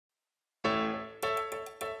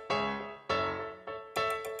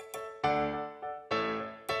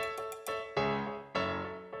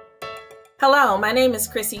Hello, my name is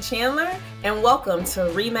Chrissy Chandler, and welcome to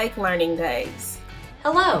Remake Learning Days.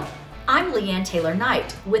 Hello, I'm Leanne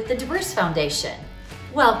Taylor-Knight with the DeBruce Foundation.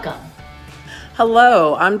 Welcome.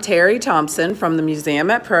 Hello, I'm Terry Thompson from the Museum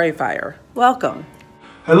at Prairie Fire. Welcome.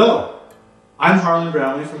 Hello, I'm Harlan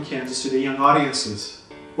Brownlee from Kansas City Young Audiences.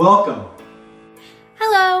 Welcome.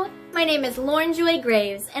 Hello, my name is Lauren Joy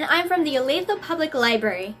Graves, and I'm from the Olathe Public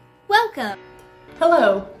Library. Welcome.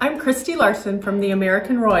 Hello, I'm Christy Larson from the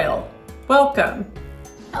American Royal. Welcome.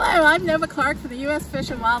 Hello, I'm Nova Clark for the U.S.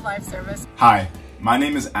 Fish and Wildlife Service. Hi, my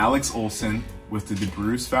name is Alex Olson with the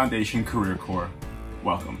DeBruce Foundation Career Corps.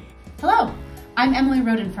 Welcome. Hello, I'm Emily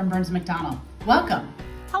Roden from Burns McDonnell. Welcome.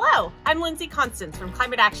 Hello, I'm Lindsay Constance from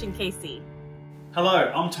Climate Action KC. Hello,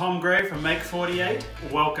 I'm Tom Gray from Make 48.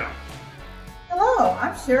 Welcome. Hello,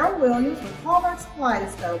 I'm Cheryl Williams with Hallmark's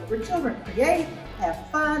Kaleidoscope, where children create, have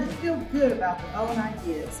fun, and feel good about their own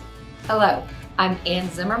ideas. Hello, I'm Ann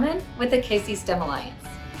Zimmerman with the KC STEM Alliance.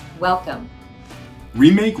 Welcome.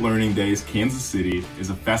 Remake Learning Days Kansas City is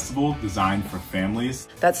a festival designed for families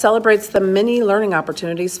that celebrates the many learning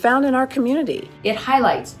opportunities found in our community. It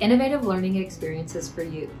highlights innovative learning experiences for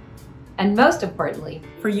youth, and most importantly,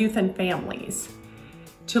 for youth and families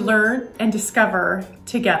to learn and discover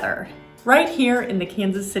together, right here in the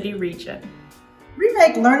Kansas City region.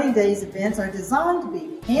 Remake Learning Days events are designed to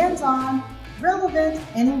be hands-on, relevant,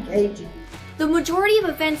 and engaging. The majority of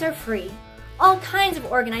events are free. All kinds of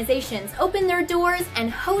organizations open their doors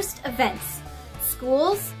and host events.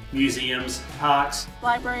 Schools, museums, parks,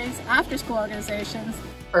 libraries, after-school organizations,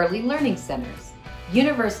 early learning centers,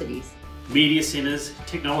 universities, media centers,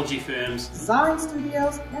 technology firms, design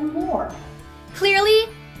studios, and more. Clearly,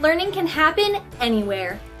 learning can happen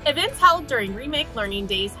anywhere. Events held during Remake Learning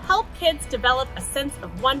Days help kids develop a sense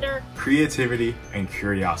of wonder, creativity, and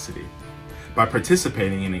curiosity by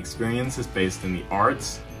participating in experiences based in the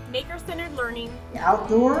arts, maker-centered learning, the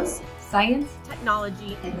outdoors, science,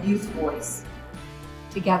 technology, and youth voice.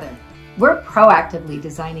 Together, we're proactively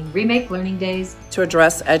designing Remake Learning Days to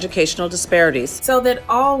address educational disparities so that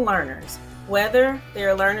all learners, whether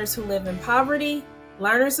they're learners who live in poverty,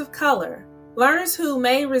 learners of color, learners who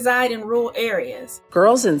may reside in rural areas,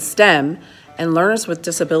 girls in STEM, and learners with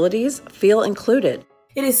disabilities feel included.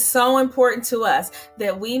 It is so important to us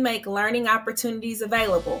that we make learning opportunities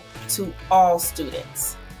available to all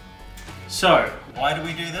students. So, why do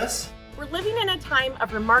we do this? We're living in a time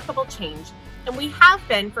of remarkable change, and we have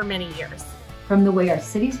been for many years. From the way our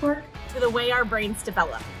cities work, to the way our brains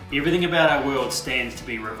develop. Everything about our world stands to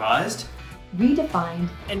be revised, redefined,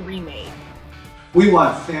 and remade. We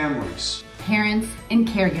want families, parents, and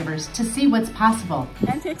caregivers to see what's possible.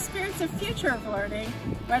 And to experience the future of learning,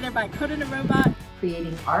 whether by coding a robot,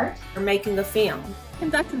 creating art, or making a film,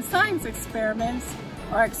 conducting science experiments,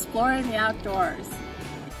 or exploring the outdoors.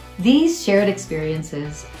 These shared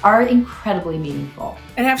experiences are incredibly meaningful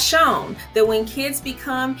and have shown that when kids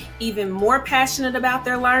become even more passionate about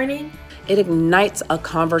their learning, it ignites a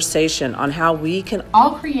conversation on how we can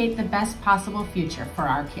all create the best possible future for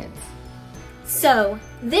our kids. So,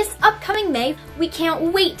 this upcoming May, we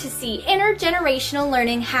can't wait to see intergenerational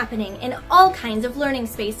learning happening in all kinds of learning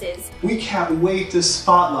spaces. We can't wait to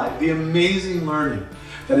spotlight the amazing learning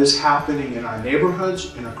that is happening in our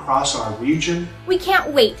neighborhoods and across our region. We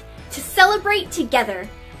can't wait to celebrate together,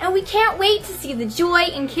 and we can't wait to see the joy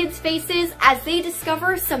in kids' faces as they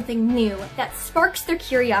discover something new that sparks their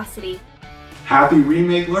curiosity. Happy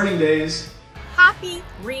Remake Learning Days! Happy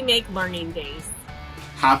Remake Learning Days!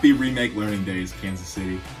 Happy Remake Learning Days, Kansas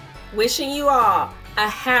City. Wishing you all a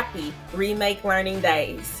happy Remake Learning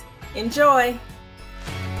Days. Enjoy!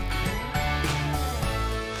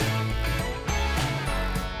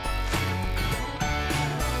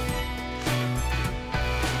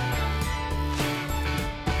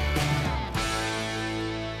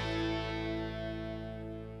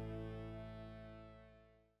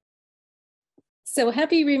 So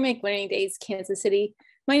happy Remake Learning Days, Kansas City.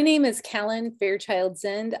 My name is Callan Fairchild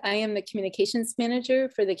Zend. I am the Communications Manager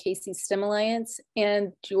for the KC STEM Alliance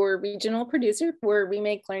and your regional producer for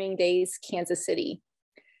Remake Learning Days, Kansas City.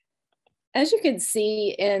 As you can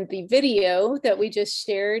see in the video that we just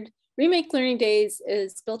shared, Remake Learning Days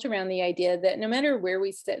is built around the idea that no matter where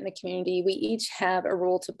we sit in the community, we each have a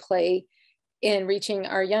role to play in reaching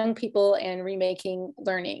our young people and remaking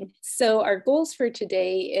learning. So our goals for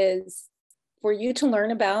today is for you to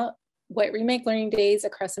learn about what Remake Learning Days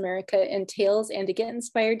across America entails and to get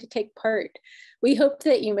inspired to take part. We hope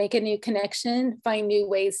that you make a new connection, find new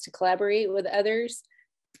ways to collaborate with others,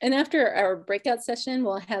 And after our breakout session,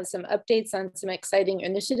 we'll have some updates on some exciting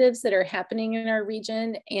initiatives that are happening in our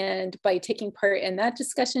region. And by taking part in that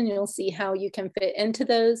discussion, you'll see how you can fit into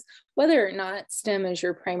those, whether or not STEM is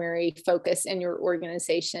your primary focus in your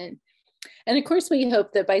organization. And of course, we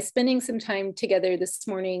hope that by spending some time together this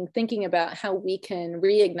morning, thinking about how we can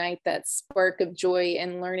reignite that spark of joy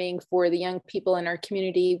and learning for the young people in our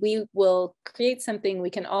community, we will create something we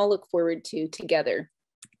can all look forward to together.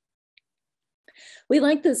 We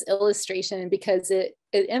like this illustration because it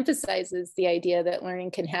emphasizes the idea that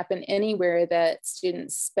learning can happen anywhere that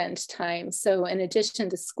students spend time. So in addition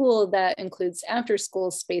to school, that includes after-school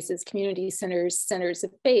spaces, community centers, centers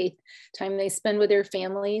of faith, time they spend with their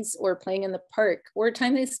families or playing in the park, or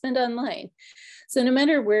time they spend online. So no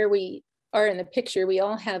matter where we are in the picture, we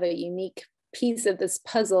all have a unique piece of this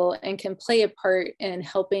puzzle and can play a part in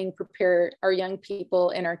helping prepare our young people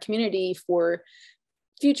in our community for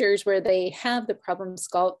futures where they have the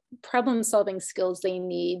problem-solving skills they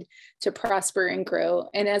need to prosper and grow.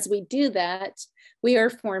 And as we do that, we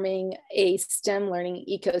are forming a STEM learning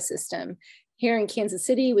ecosystem. Here in Kansas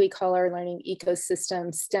City, we call our learning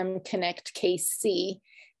ecosystem STEM Connect KC.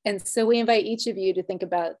 And so we invite each of you to think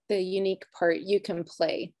about the unique part you can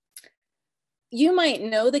play. You might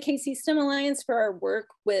know the KC STEM Alliance for our work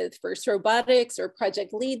with FIRST Robotics or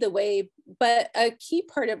Project Lead the Way, but a key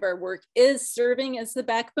part of our work is serving as the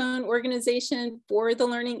backbone organization for the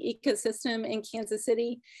learning ecosystem in Kansas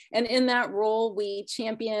City. And in that role, we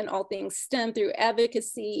champion all things STEM through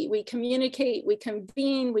advocacy. We communicate, we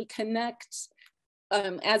convene, we connect.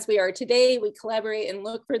 As we are today, we collaborate and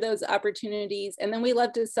look for those opportunities. And then we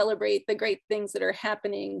love to celebrate the great things that are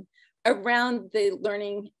happening around the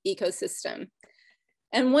learning ecosystem.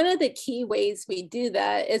 And one of the key ways we do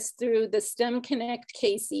that is through the STEM Connect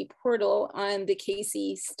KC portal on the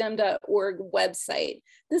kcstem.org website.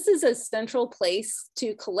 This is a central place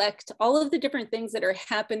to collect all of the different things that are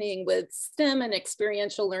happening with STEM and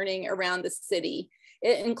experiential learning around the city.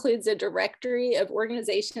 It includes a directory of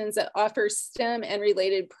organizations that offer STEM and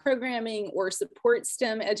related programming or support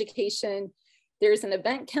STEM education. There's an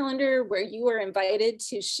event calendar where you are invited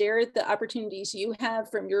to share the opportunities you have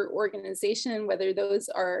from your organization, whether those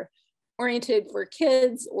are oriented for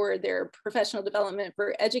kids or their professional development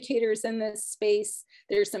for educators in this space.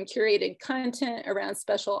 There's some curated content around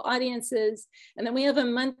special audiences. And then we have a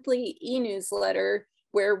monthly e-newsletter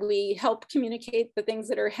where we help communicate the things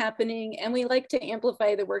that are happening. And we like to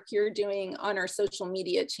amplify the work you're doing on our social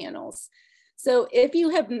media channels. So if you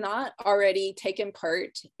have not already taken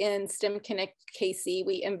part in STEM Connect KC,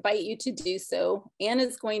 we invite you to do so. Anne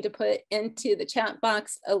is going to put into the chat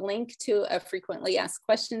box a link to a frequently asked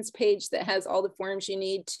questions page that has all the forms you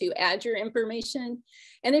need to add your information.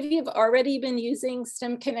 And if you've already been using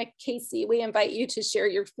STEM Connect KC, we invite you to share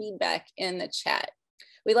your feedback in the chat.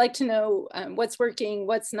 We like to know what's working,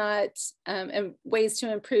 what's not, and ways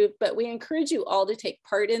to improve, but we encourage you all to take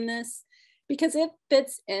part in this, because it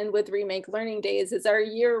fits in with Remake Learning Days as our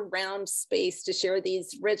year-round space to share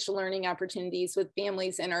these rich learning opportunities with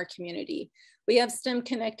families in our community. We have STEM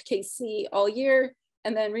Connect KC all year,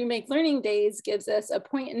 and then Remake Learning Days gives us a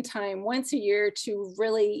point in time once a year to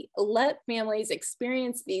really let families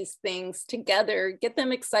experience these things together, get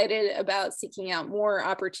them excited about seeking out more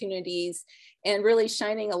opportunities and really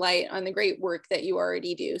shining a light on the great work that you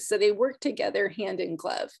already do. So they work together hand in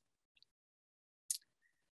glove.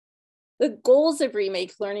 The goals of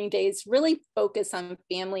Remake Learning Days really focus on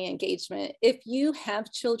family engagement. If you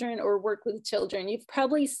have children or work with children, you've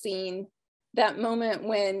probably seen that moment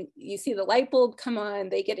when you see the light bulb come on,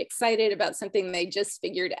 they get excited about something they just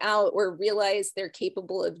figured out or realize they're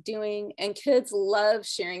capable of doing. And kids love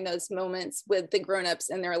sharing those moments with the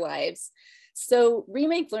grown-ups in their lives. So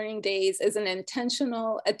Remake Learning Days is an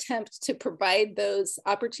intentional attempt to provide those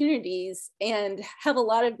opportunities and have a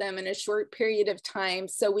lot of them in a short period of time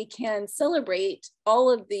so we can celebrate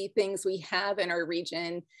all of the things we have in our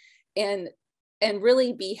region and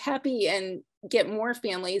really be happy and get more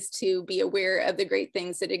families to be aware of the great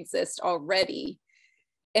things that exist already.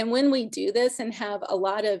 And when we do this and have a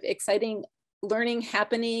lot of exciting learning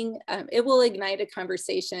happening, it will ignite a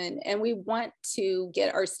conversation. And we want to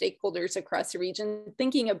get our stakeholders across the region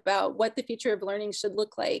thinking about what the future of learning should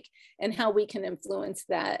look like and how we can influence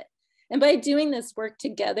that. And by doing this work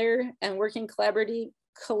together and working collaboratively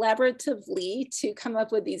to come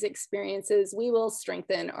up with these experiences, we will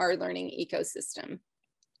strengthen our learning ecosystem.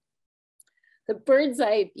 The bird's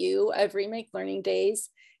eye view of Remake Learning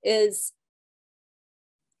Days is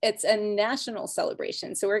it's a national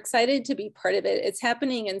celebration. So we're excited to be part of it. It's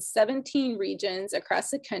happening in 17 regions across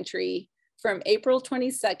the country from April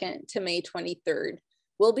 22nd to May 23rd.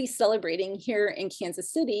 we'll be celebrating here in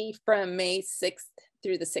Kansas City from May 6th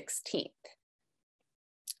through the 16th.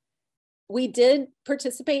 We did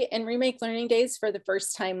participate in Remake Learning Days for the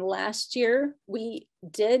first time last year. We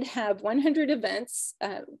did have 100 events.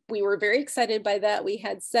 We were very excited by that. We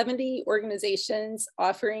had 70 organizations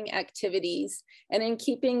offering activities, and in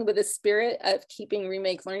keeping with the spirit of keeping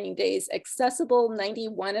Remake Learning Days accessible,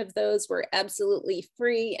 91 of those were absolutely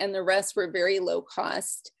free and the rest were very low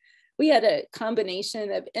cost. We had a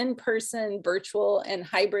combination of in-person, virtual, and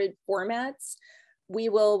hybrid formats. We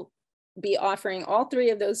will be offering all three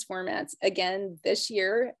of those formats again this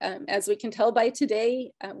year. As we can tell by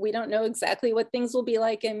today, we don't know exactly what things will be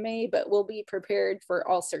like in May, but we'll be prepared for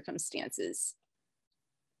all circumstances.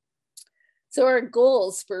 So our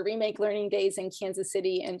goals for Remake Learning Days in Kansas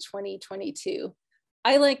City in 2022.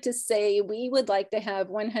 I like to say we would like to have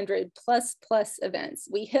 100 plus events.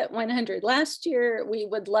 We hit 100 last year. We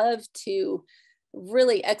would love to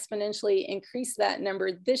really exponentially increase that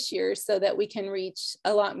number this year so that we can reach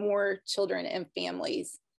a lot more children and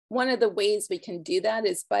families. One of the ways we can do that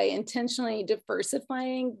is by intentionally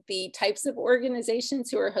diversifying the types of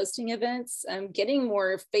organizations who are hosting events, getting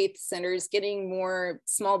more faith centers, getting more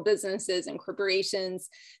small businesses and corporations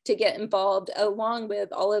to get involved, along with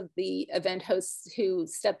all of the event hosts who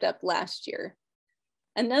stepped up last year.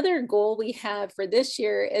 Another goal we have for this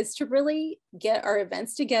year is to really get our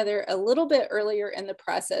events together a little bit earlier in the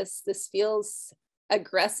process. This feels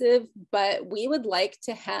aggressive, but we would like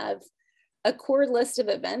to have a core list of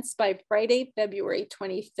events by Friday, February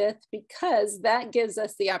 25th, because that gives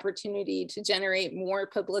us the opportunity to generate more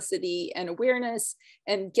publicity and awareness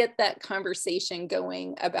and get that conversation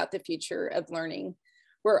going about the future of learning.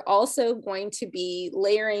 We're also going to be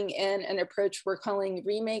layering in an approach we're calling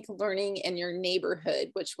Remake Learning in Your Neighborhood,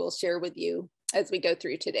 which we'll share with you as we go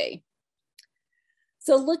through today.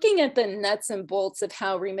 So looking at the nuts and bolts of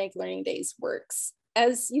how Remake Learning Days works,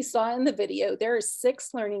 as you saw in the video, there are 6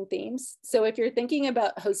 learning themes. So if you're thinking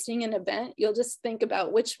about hosting an event, you'll just think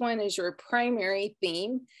about which one is your primary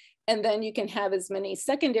theme, and then you can have as many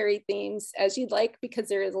secondary themes as you'd like because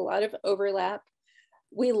there is a lot of overlap.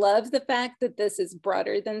 We love the fact that this is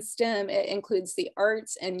broader than STEM. It includes the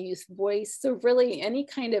arts and youth voice. So really any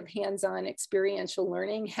kind of hands-on experiential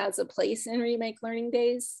learning has a place in Remake Learning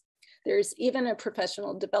Days. There's even a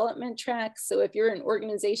professional development track. So if you're an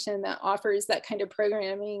organization that offers that kind of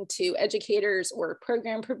programming to educators or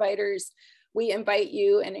program providers, we invite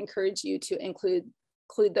you and encourage you to include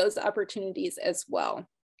those opportunities as well.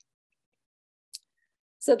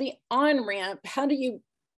 So the on-ramp, how do you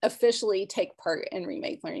officially take part in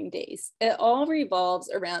Remake Learning Days? It all revolves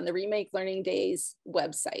around the Remake Learning Days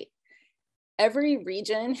website. Every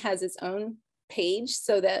region has its own page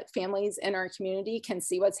so that families in our community can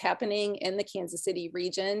see what's happening in the Kansas City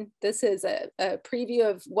region. This is a preview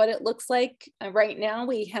of what it looks like. Right now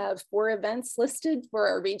we have 4 events listed for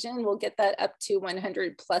our region. We'll get that up to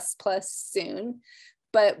 100 plus soon.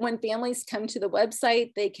 But when families come to the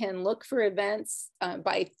website, they can look for events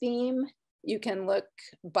by theme. You can look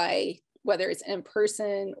by whether it's in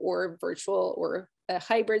person or virtual or a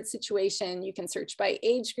hybrid situation. You can search by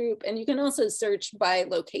age group, and you can also search by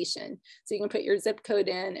location. So you can put your zip code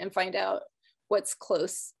in and find out what's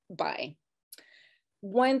close by.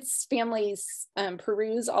 Once families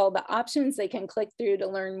peruse all the options, they can click through to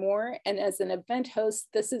learn more. And as an event host,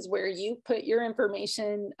 this is where you put your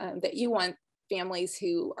information that you want families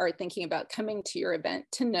who are thinking about coming to your event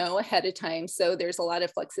to know ahead of time. So there's a lot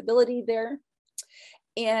of flexibility there.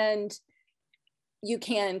 And you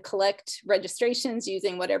can collect registrations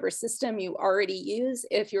using whatever system you already use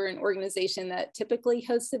if you're an organization that typically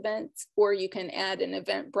hosts events, or you can add an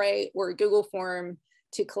Eventbrite or Google form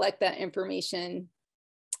to collect that information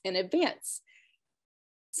in advance.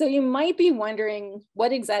 So you might be wondering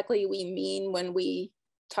what exactly we mean when we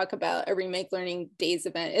talk about a Remake Learning Days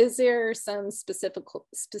event. Is there some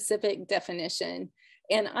specific definition?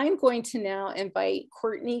 And I'm going to now invite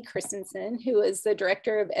Courtney Christensen, who is the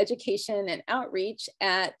Director of Education and Outreach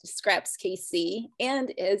at Scraps KC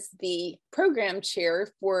and is the program chair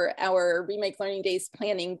for our Remake Learning Days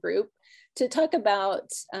planning group, to talk about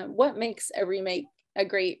what makes a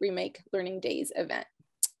great Remake Learning Days event.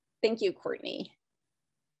 Thank you, Courtney.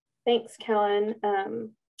 Thanks, Kellen.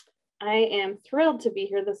 I am thrilled to be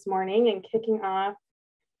here this morning and kicking off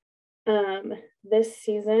this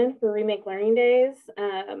season for Remake Learning Days.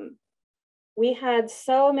 We had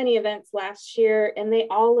so many events last year and they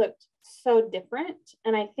all looked so different.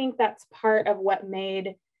 And I think that's part of what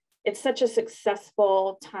made it such a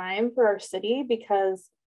successful time for our city, because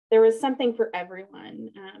there was something for everyone,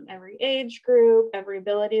 every age group, every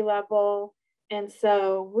ability level. And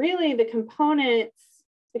so really the components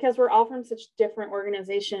because we're all from such different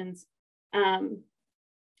organizations,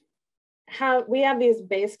 how we have these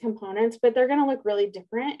base components, but they're going to look really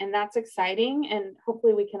different, and that's exciting. And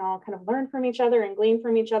hopefully we can all kind of learn from each other and glean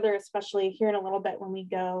from each other, especially here in a little bit when we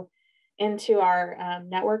go into our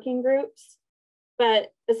networking groups.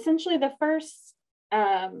 But essentially the first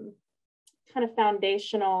kind of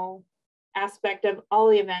foundational aspect of all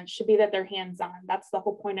the events should be that they're hands-on. That's the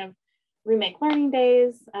whole point of Remake Learning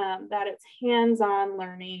Days, that it's hands-on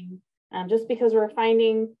learning, just because we're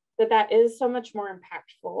finding that that is so much more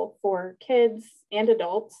impactful for kids and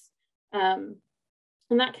adults. And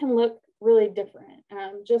that can look really different.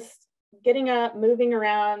 Just getting up, moving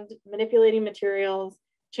around, manipulating materials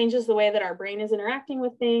changes the way that our brain is interacting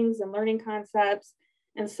with things and learning concepts.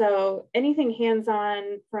 And so anything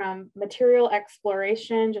hands-on, from material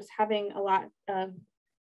exploration, just having a lot of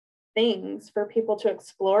things for people to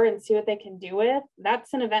explore and see what they can do with,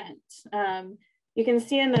 that's an event. You can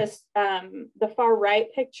see in this, the far right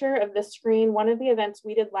picture of the screen, one of the events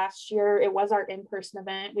we did last year, it was our in-person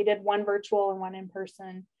event. We did one virtual and one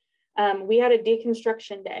in-person. We had a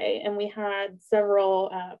deconstruction day, and we had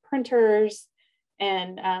several printers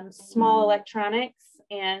and small electronics,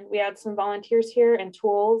 and we had some volunteers here and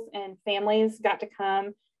tools, and families got to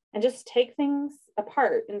come and just take things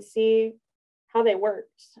apart and see how they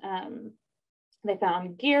worked. They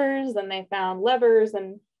found gears and they found levers,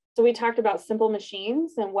 and so we talked about simple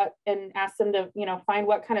machines and asked them to, find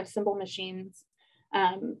what kind of simple machines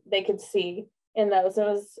they could see in those. It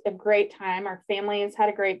was a great time. Our families had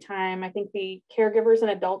a great time. I think the caregivers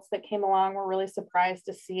and adults that came along were really surprised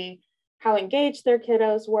to see how engaged their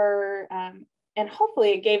kiddos were. And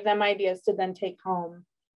hopefully it gave them ideas to then take home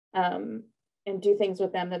and do things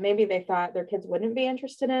with them that maybe they thought their kids wouldn't be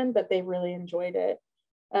interested in, but they really enjoyed it.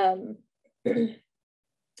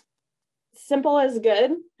 Simple is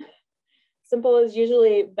good. Simple is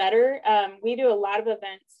usually better. We do a lot of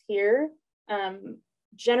events here,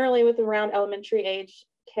 generally with around elementary age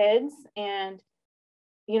kids. And,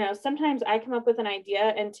 sometimes I come up with an idea,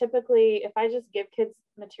 and typically if I just give kids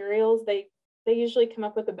materials, they usually come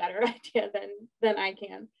up with a better idea than I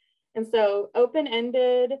can. And so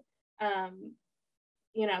open-ended,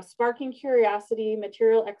 sparking curiosity,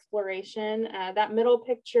 material exploration. That middle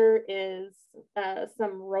picture is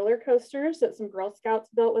some roller coasters that some Girl Scouts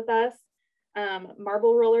built with us.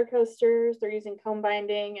 Marble roller coasters. They're using comb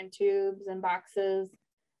binding and tubes and boxes.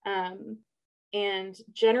 And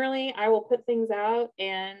generally I will put things out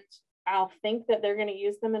and I'll think that they're going to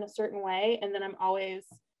use them in a certain way. And then I'm always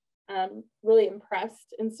really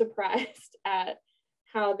impressed and surprised at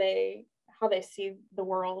how they see the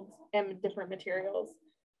world and different materials.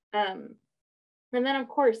 And then of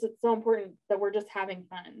course, it's so important that we're just having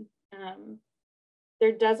fun.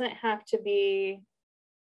 There doesn't have to be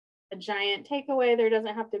a giant takeaway. There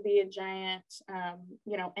doesn't have to be a giant,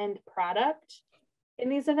 end product in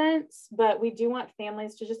these events, but we do want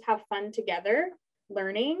families to just have fun together,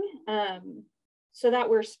 learning, so that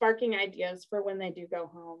we're sparking ideas for when they do go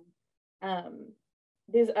home.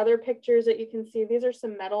 These other pictures that you can see, these are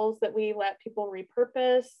some medals that we let people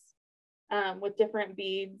repurpose with different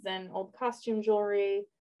beads and old costume jewelry.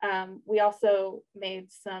 We also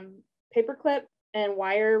made some paperclip and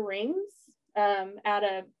wire rings at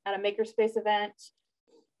a makerspace event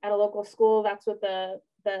at a local school. That's what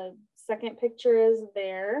the second picture is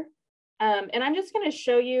there. And I'm just going to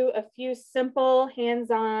show you a few simple,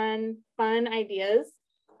 hands-on, fun ideas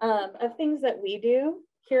of things that we do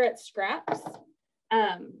here at Scraps.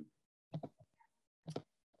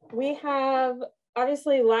 We have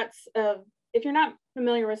obviously lots of, if you're not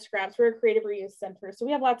familiar with Scraps, we're a creative reuse center. So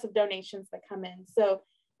we have lots of donations that come in. So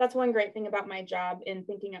that's one great thing about my job in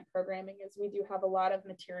thinking up programming is we do have a lot of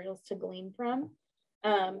materials to glean from.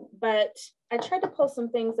 But I tried to pull some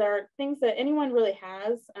things that are things that anyone really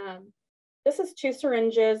has. This is 2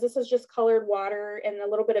 syringes. This is just colored water and a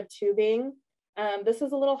little bit of tubing. This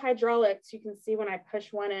is a little hydraulics. You can see when I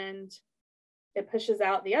push one end, it pushes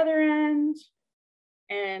out the other end.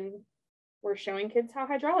 And we're showing kids how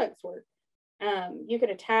hydraulics work. You could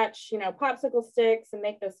attach, popsicle sticks and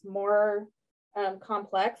make this more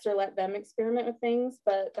complex or let them experiment with things,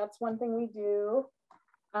 but that's one thing we do.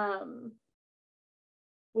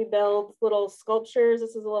 We build little sculptures.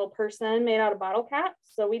 This is a little person made out of bottle caps.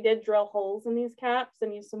 So we did drill holes in these caps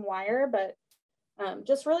and use some wire, but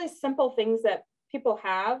just really simple things that people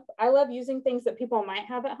have. I love using things that people might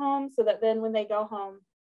have at home so that then when they go home,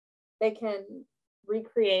 they can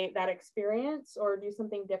recreate that experience or do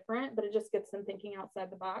something different, but it just gets them thinking outside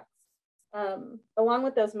the box. Along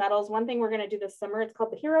with those medals, one thing we're going to do this summer, it's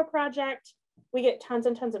called the Hero Project. We get tons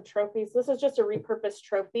and tons of trophies. This is just a repurposed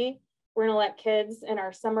trophy. We're going to let kids in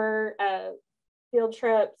our summer field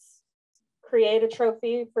trips create a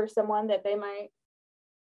trophy for someone that they might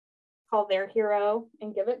call their hero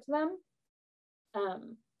and give it to them.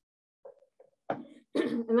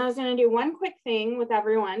 And I was going to do one quick thing with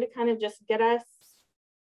everyone to kind of just get us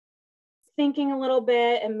thinking a little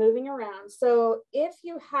bit and moving around. So if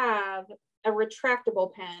you have a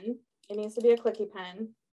retractable pen, it needs to be a clicky pen.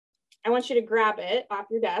 I want you to grab it off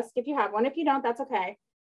your desk if you have one. If you don't, that's okay.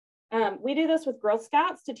 We do this with Girl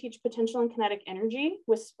Scouts to teach potential and kinetic energy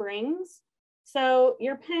with springs. So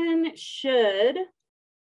your pen should,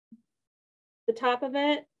 the top of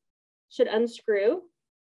it should unscrew.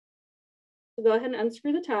 So go ahead and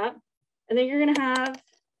unscrew the top. And then you're going to have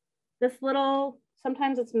this little,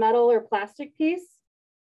 sometimes it's metal or plastic piece.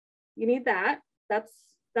 You need that.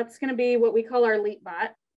 That's going to be what we call our leap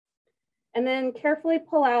bot. And then carefully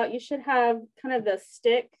pull out, you should have kind of the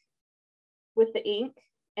stick with the ink,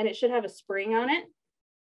 and it should have a spring on it.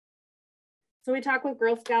 So we talk with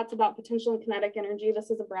Girl Scouts about potential and kinetic energy.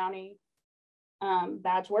 This is a brownie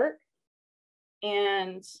badge work.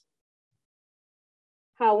 And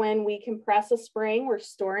how when we compress a spring, we're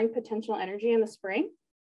storing potential energy in the spring.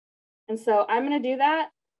 And so I'm going to do that.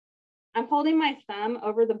 I'm holding my thumb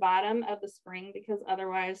over the bottom of the spring because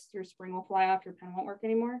otherwise your spring will fly off, your pen won't work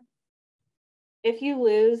anymore. If you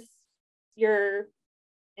lose your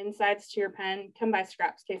insides to your pen, come by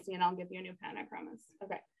Scraps, Casey, and I'll give you a new pen, I promise.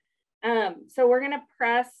 Okay. So we're going to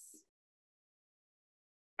press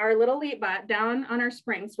our little leap bot down on our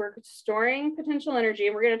springs. We're storing potential energy.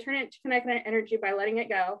 We're going to turn it to kinetic energy by letting it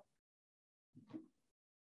go.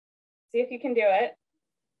 See if you can do it.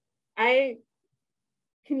 I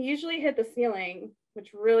can usually hit the ceiling, which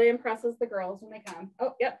really impresses the girls when they come.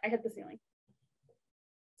 Oh, yep, I hit the ceiling.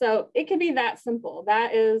 So it can be that simple.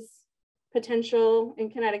 That is potential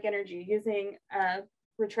and kinetic energy using a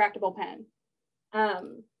retractable pen.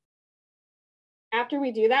 After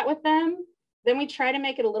we do that with them, then we try to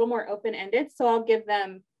make it a little more open-ended. So I'll give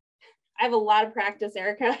them, I have a lot of practice,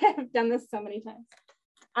 Erica. I've done this so many times.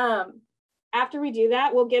 After we do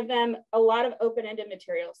that, we'll give them a lot of open-ended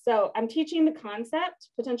material. So I'm teaching the concept,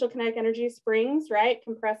 potential kinetic energy springs, right?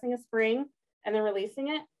 Compressing a spring and then releasing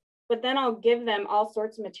it. But then I'll give them all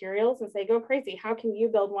sorts of materials and say, go crazy. How can you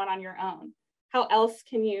build one on your own? How else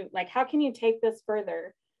can you, like, how can you take this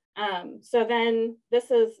further? So then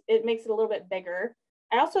it makes it a little bit bigger.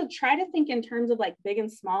 I also try to think in terms of like big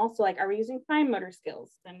and small. So like, are we using fine motor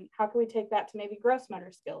skills? Then how can we take that to maybe gross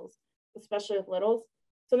motor skills, especially with littles?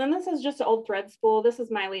 So then this is just an old thread spool. This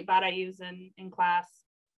is my leap bot I use in class.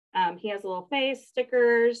 He has a little face,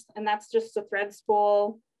 stickers, and that's just a thread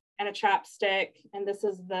spool and a chopstick. And this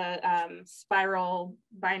is the spiral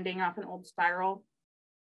binding off an old spiral.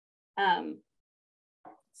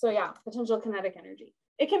 So yeah, potential kinetic energy.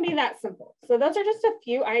 It can be that simple. So those are just a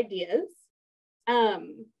few ideas.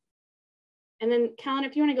 And then Callan,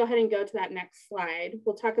 if you want to go ahead and go to that next slide,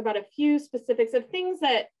 we'll talk about a few specifics of things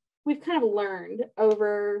that we've kind of learned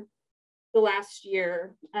over the last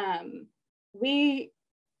year. We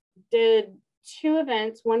did 2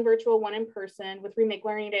 events, one virtual, one in person with Remake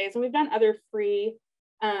Learning Days, and we've done other free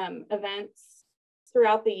events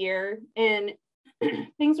throughout the year. And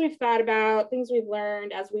things we've thought about, things we've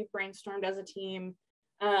learned as we've brainstormed as a team.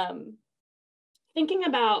 Thinking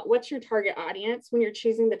about what's your target audience when you're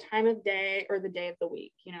choosing the time of day or the day of the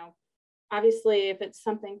week. You know, obviously, if it's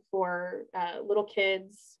something for little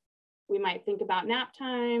kids, we might think about nap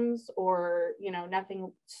times or, you know,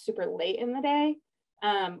 nothing super late in the day,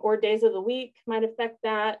 or days of the week might affect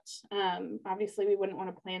that. Obviously, we wouldn't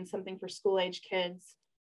want to plan something for school age kids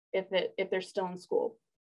if they're still in school.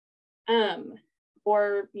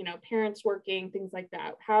 Or, you know, parents working, things like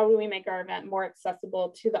that. How do we make our event more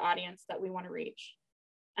accessible to the audience that we want to reach?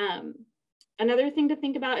 Another thing to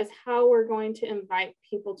think about is how we're going to invite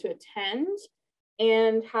people to attend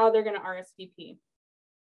and how they're going to RSVP.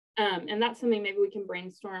 And that's something maybe we can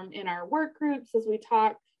brainstorm in our work groups as we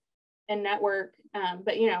talk and network.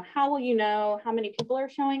 But, you know, how will you know how many people are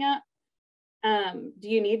showing up? Do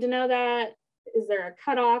you need to know that? Is there a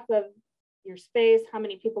cutoff of your space? How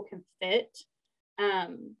many people can fit?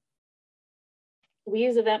 We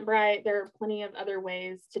use Eventbrite. There are plenty of other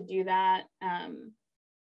ways to do that. And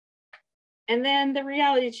then the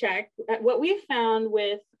reality check. What we found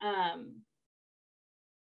with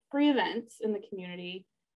free events in the community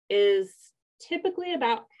is typically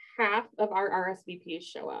about half of our RSVPs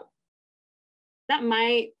show up. That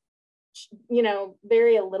might, you know,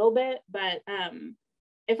 vary a little bit, but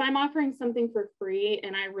if I'm offering something for free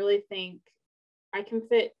and I really think I can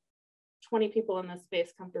fit 20 people in this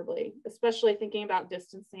space comfortably, especially thinking about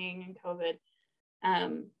distancing and COVID,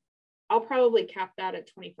 I'll probably cap that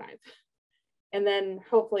at 25, and then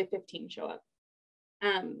hopefully 15 show up.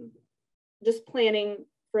 Just planning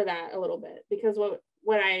for that a little bit, because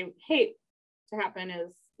what I hate to happen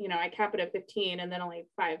is, you know, I cap it at 15 and then only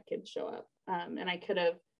 5 kids show up. And I could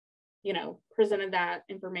have, you know, presented that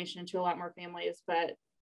information to a lot more families, but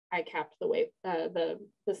I capped the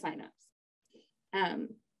signups. And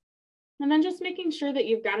then just making sure that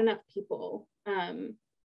you've got enough people to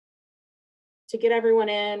get everyone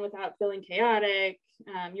in without feeling chaotic.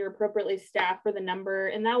 You're appropriately staffed for the number,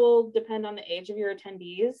 and that will depend on the age of your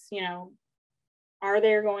attendees. You know, are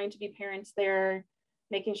there going to be parents there?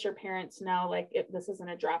 Making sure parents know, like, if this isn't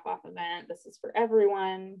a drop-off event, this is for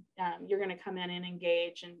everyone. You're going to come in and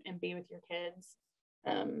engage and be with your kids.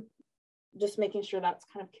 Just making sure that's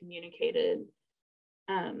kind of communicated.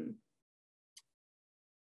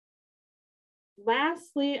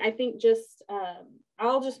 Lastly, I think just,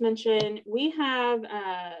 I'll just mention, we have,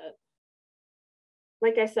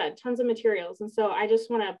 like I said, tons of materials. And so I just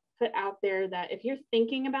want to put out there that if you're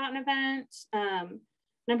thinking about an event,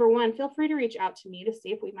 number one, feel free to reach out to me to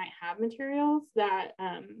see if we might have materials that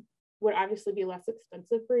would obviously be less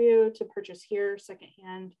expensive for you to purchase here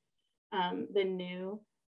secondhand than new.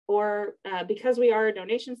 Or because we are a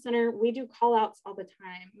donation center, we do call outs all the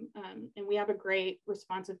time, and we have a great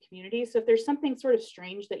responsive community. So if there's something sort of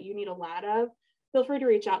strange that you need a lot of, feel free to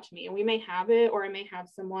reach out to me, and we may have it, or I may have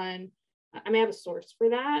someone, I may have a source for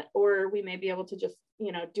that, or we may be able to just,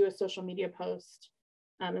 you know, do a social media post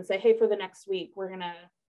and say, hey, for the next week, we're gonna,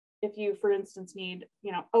 if you, for instance, need,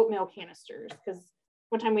 you know, oatmeal canisters, because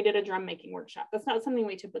one time we did a drum making workshop. That's not something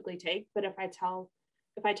we typically take, but if I tell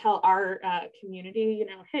our community, you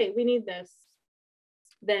know, hey, we need this,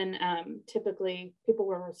 then typically people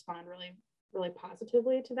will respond really, really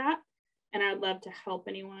positively to that. And I would love to help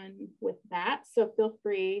anyone with that. So feel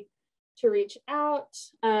free to reach out.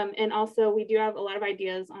 And also we do have a lot of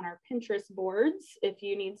ideas on our Pinterest boards if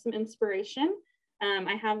you need some inspiration.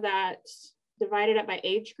 I have that divided up by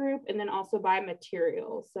age group and then also by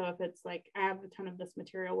material. So if it's like, I have a ton of this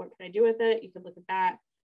material, what can I do with it? You could look at that.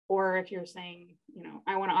 Or if you're saying, you know,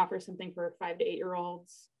 I want to offer something for 5 to 8 year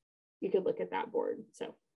olds, you could look at that board.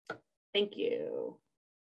 So thank you.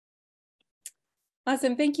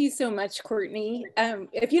 Awesome. Thank you so much, Courtney.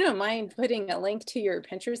 If you don't mind putting a link to your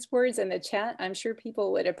Pinterest boards in the chat, I'm sure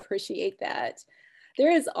people would appreciate that.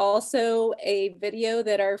 There is also a video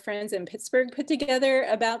that our friends in Pittsburgh put together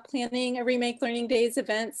about planning a Remake Learning Days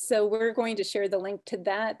event. So we're going to share the link to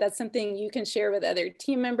that. That's something you can share with other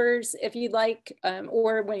team members if you'd like,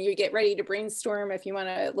 or when you get ready to brainstorm, if you want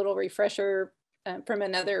a little refresher from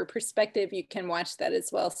another perspective, you can watch that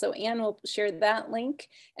as well. So Anne will share that link,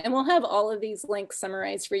 and we'll have all of these links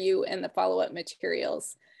summarized for you in the follow-up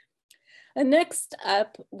materials. And next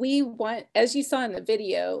up, we want, as you saw in the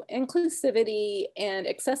video, inclusivity and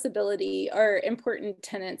accessibility are important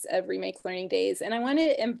tenets of Remake Learning Days. And I want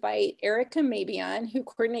to invite Erica Mabion, who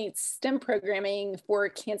coordinates STEM programming for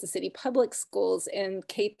Kansas City Public Schools in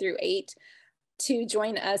K-8, to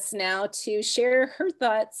join us now to share her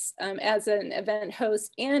thoughts as an event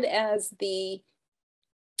host and as the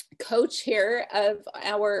co-chair of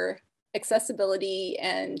our accessibility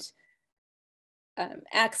and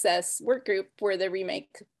access work group for the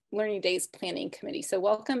Remake Learning Days Planning Committee. So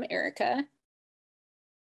welcome, Erica.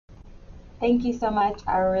 Thank you so much.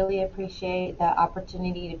 I really appreciate the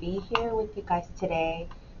opportunity to be here with you guys today.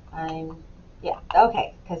 Yeah,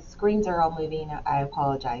 okay, because screens are all moving. I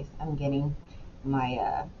apologize. I'm getting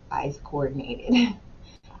my eyes coordinated.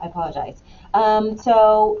 I apologize.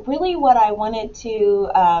 So really what I wanted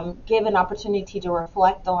to give an opportunity to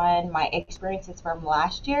reflect on my experiences from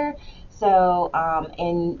last year. So,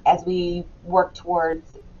 and as we work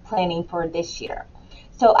towards planning for this year.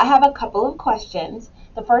 So I have a couple of questions.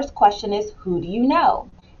 The first question is, who do you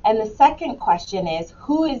know? And the second question is,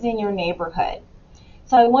 who is in your neighborhood?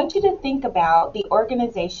 So I want you to think about the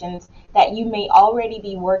organizations that you may already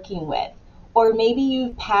be working with, or maybe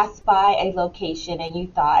you passed by a location and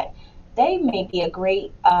you thought they may be a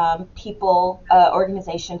great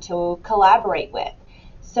organization to collaborate with.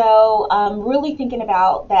 So really thinking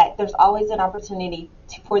about that there's always an opportunity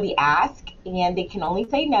for the ask, and they can only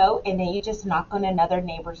say no, and then you just knock on another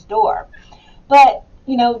neighbor's door. But,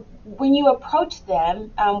 you know, when you approach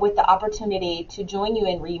them with the opportunity to join you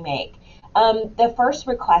in Remake, the first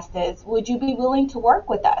request is, would you be willing to work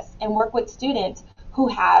with us and work with students who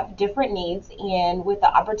have different needs, and with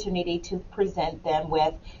the opportunity to present them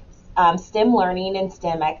with STEM learning and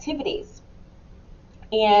STEM activities?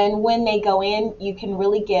 And when they go in, you can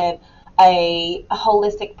really give a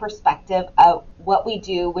holistic perspective of what we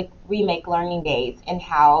do with Remake Learning Days and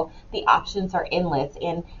how the options are endless.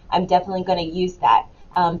 And I'm definitely going to use that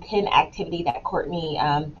pin activity that Courtney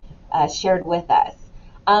shared with us.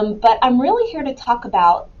 But I'm really here to talk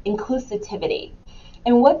about inclusivity.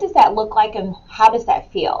 And what does that look like and how does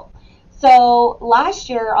that feel? So last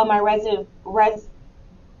year on my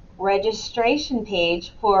registration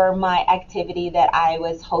page for my activity that I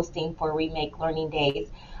was hosting for Remake Learning Days,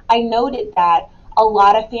 I noted that a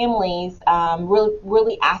lot of families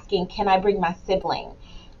really asking, can I bring my sibling?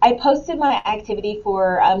 I posted my activity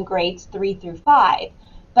for grades 3 through 5,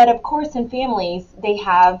 but of course in families they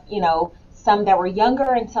have, you know, some that were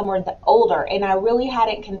younger and some were older, and I really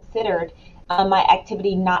hadn't considered my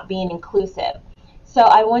activity not being inclusive. So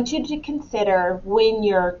I want you to consider when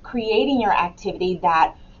you're creating your activity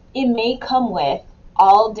that it may come with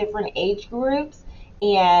all different age groups,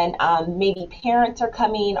 and maybe parents are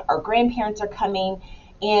coming or grandparents are coming,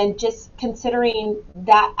 and just considering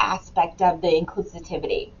that aspect of the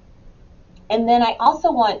inclusivity. And then I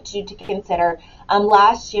also want you to consider,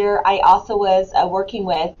 last year I also was working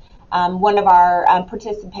with one of our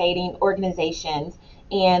participating organizations,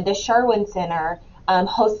 and the Sherwin Center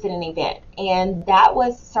hosted an event, and that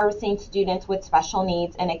was servicing students with special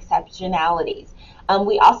needs and exceptionalities.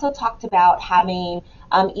 We also talked about having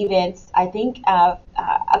events. I think a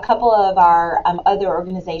couple of our other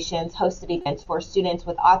organizations hosted events for students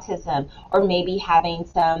with autism, or maybe having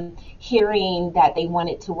some hearing that they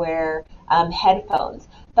wanted to wear headphones.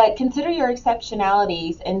 But consider your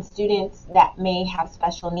exceptionalities and students that may have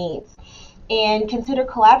special needs, and consider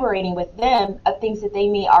collaborating with them of things that they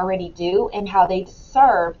may already do and how they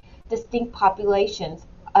serve distinct populations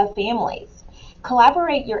of families.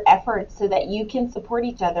 Collaborate your efforts so that you can support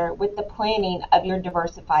each other with the planning of your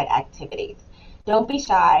diversified activities. Don't be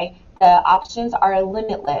shy. The options are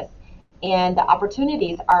limitless, and the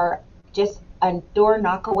opportunities are just a door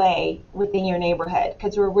knock away within your neighborhood,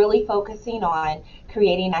 because we're really focusing on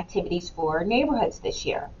creating activities for neighborhoods this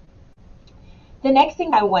year. The next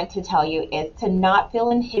thing I want to tell you is to not feel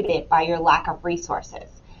inhibited by your lack of resources,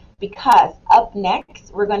 because up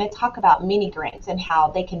next we're going to talk about mini grants and how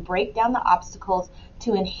they can break down the obstacles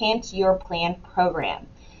to enhance your planned program.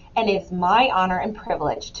 And it's my honor and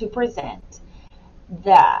privilege to present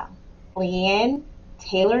the Leanne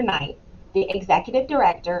Taylor Knight, the Executive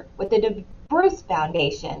Director with the Bruce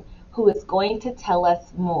Foundation, who is going to tell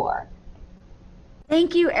us more.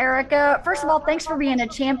 Thank you, Erica. First of all, thanks for being a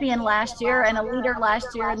champion last year and a leader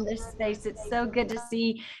last year in this space. It's so good to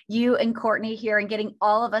see you and Courtney here and getting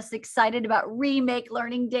all of us excited about Remake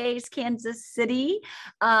Learning Days, Kansas City.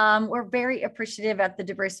 We're very appreciative at the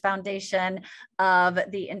DeBruce Foundation of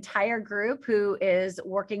the entire group who is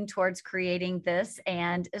working towards creating this,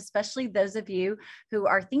 and especially those of you who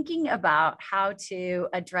are thinking about how to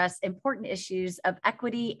address important issues of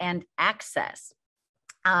equity and access.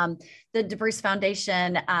 The DeBruce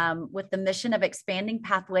Foundation, with the mission of expanding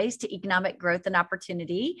pathways to economic growth and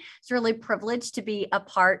opportunity, is really privileged to be a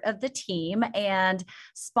part of the team and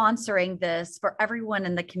sponsoring this for everyone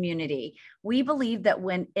in the community. We believe that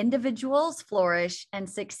when individuals flourish and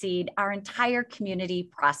succeed, our entire community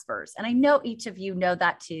prospers. And I know each of you know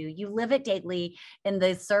that too. You live it daily in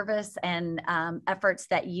the service and efforts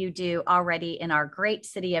that you do already in our great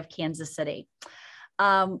city of Kansas City.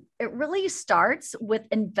 It really starts with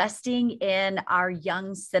investing in our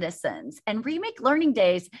young citizens, and Remake Learning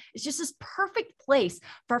Days is just this perfect place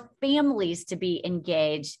for families to be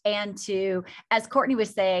engaged and to, as Courtney was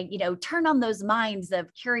saying, you know, turn on those minds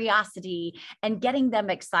of curiosity and getting them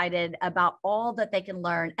excited about all that they can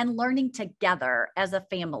learn and learning together as a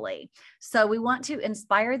family. So we want to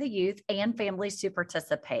inspire the youth and families to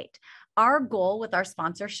participate. Our goal with our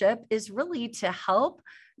sponsorship is really to help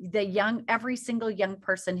every single young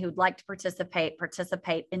person who'd like to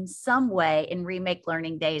participate in some way in Remake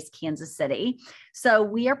Learning Days, Kansas City. So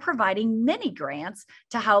we are providing mini grants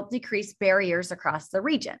to help decrease barriers across the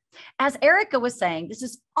region. As Erica was saying, this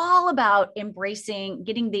is all about embracing,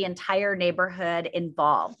 getting the entire neighborhood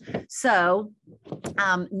involved. So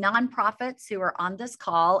nonprofits who are on this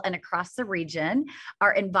call and across the region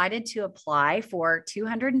are invited to apply for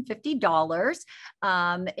 $250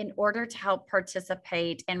 in order to help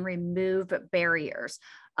participate and remove barriers.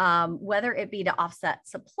 whether it be to offset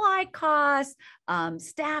supply costs,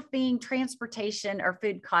 staffing, transportation, or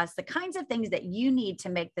food costs, the kinds of things that you need to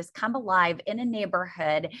make this come alive in a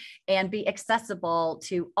neighborhood and be accessible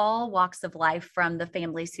to all walks of life from the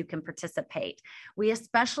families who can participate. We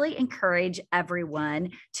especially encourage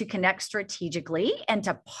everyone to connect strategically and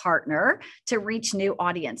to partner to reach new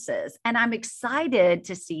audiences. And I'm excited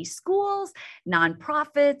to see schools,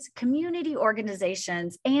 nonprofits, community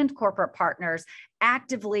organizations, and corporate partners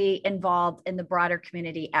actively involved in the broader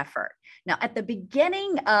community effort. Now, at the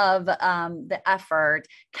beginning of the effort,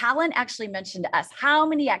 Callan actually mentioned to us how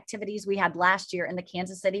many activities we had last year in the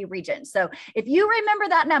Kansas City region. So if you remember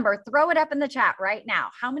that number, throw it up in the chat right now.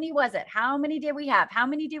 How many was it? How many did we have? How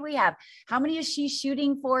many do we have? How many is she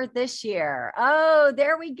shooting for this year? Oh,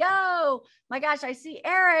 there we go. My gosh, I see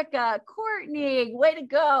Erica, Courtney, way to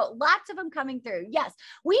go. Lots of them coming through. Yes,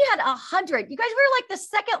 we had 100. You guys were like the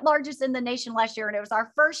second largest in the nation last year, and it was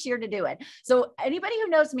our first year to do it. So anybody who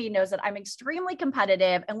knows me knows that I'm extremely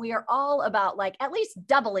competitive, and we are all about like at least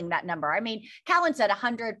doubling that number. I mean, Callan said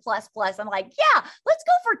 100 plus. I'm like, yeah, let's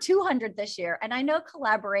go for 200 this year. And I know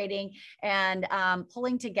collaborating and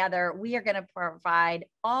pulling together, we are going to provide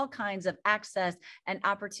all kinds of access and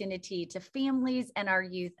opportunity to families and our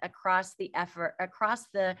youth across the effort, across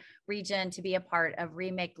the region, to be a part of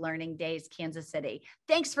Remake Learning Days Kansas City.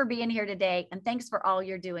 Thanks for being here today, and thanks for all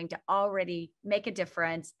you're doing to already make a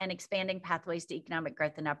difference and expanding pathways to economic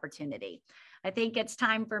growth and opportunity. I think it's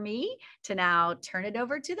time for me to now turn it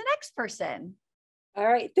over to the next person. All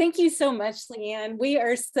right, thank you so much, Leanne. We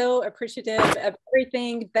are so appreciative of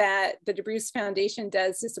everything that the DeBruce Foundation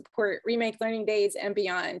does to support Remake Learning Days and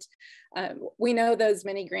beyond. We know those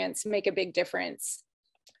many grants make a big difference.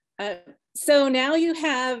 So now you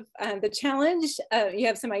have the challenge, you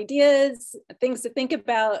have some ideas, things to think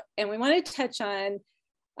about, and we want to touch on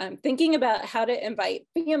thinking about how to invite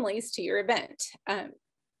families to your event.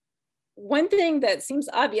 One thing that seems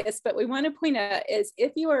obvious, but we want to point out is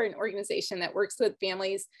if you are an organization that works with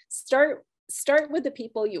families, start with the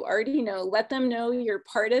people you already know. Let them know you're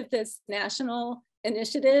part of this national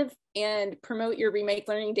initiative and promote your Remake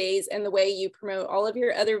Learning Days and the way you promote all of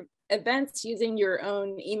your other events using your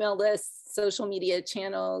own email lists, social media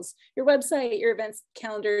channels, your website, your events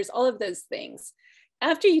calendars, all of those things.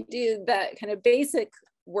 After you do that kind of basic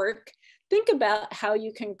work, think about how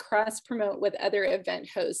you can cross promote with other event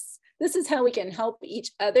hosts. This is how we can help each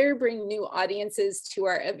other bring new audiences to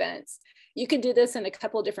our events. You can do this in a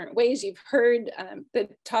couple different ways. You've heard the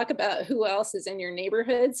talk about who else is in your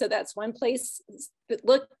neighborhood. So that's one place.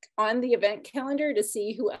 Look on the event calendar to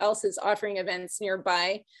see who else is offering events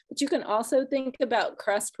nearby. But you can also think about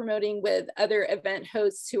cross-promoting with other event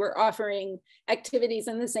hosts who are offering activities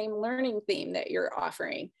in the same learning theme that you're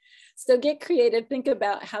offering. So get creative, think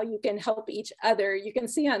about how you can help each other. You can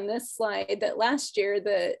see on this slide that last year,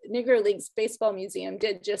 the Negro Leagues Baseball Museum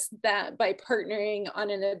did just that by partnering on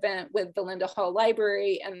an event with the Linda Hall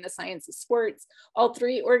Library and the Science of Sports. All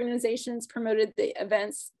three organizations promoted the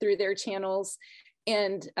events through their channels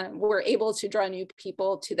and were able to draw new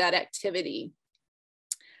people to that activity.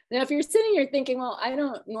 Now, if you're sitting here thinking, well, I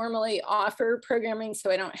don't normally offer programming,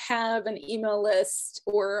 so I don't have an email list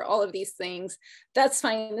or all of these things, that's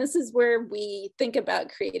fine. This is where we think about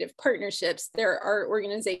creative partnerships. There are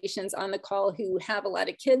organizations on the call who have a lot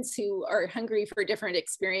of kids who are hungry for different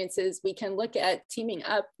experiences. We can look at teaming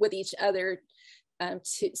up with each other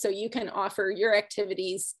so you can offer your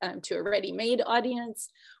activities to a ready-made audience,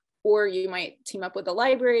 or you might team up with a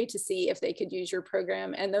library to see if they could use your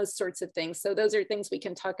program and those sorts of things. So those are things we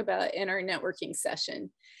can talk about in our networking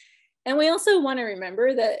session. And we also want to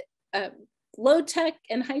remember that low tech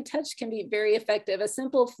and high touch can be very effective. A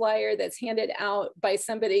simple flyer that's handed out by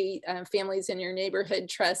somebody families in your neighborhood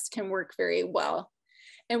trust can work very well.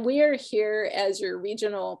 And we are here as your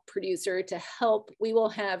regional producer to help. We will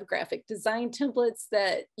have graphic design templates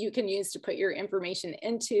that you can use to put your information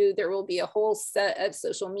into. There will be a whole set of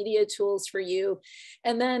social media tools for you.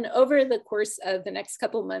 And then over the course of the next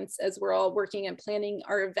couple months, as we're all working and planning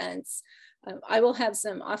our events, I will have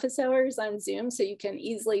some office hours on Zoom, so you can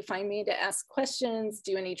easily find me to ask questions,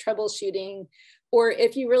 do any troubleshooting, or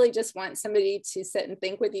if you really just want somebody to sit and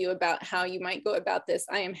think with you about how you might go about this,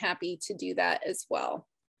 I am happy to do that as well.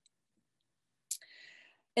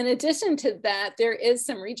 In addition to that, there is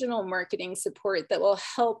some regional marketing support that will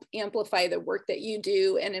help amplify the work that you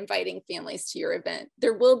do in inviting families to your event.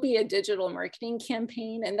 There will be a digital marketing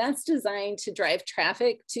campaign, and that's designed to drive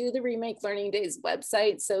traffic to the Remake Learning Days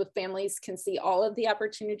website so families can see all of the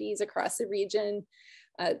opportunities across the region.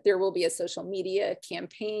 There will be a social media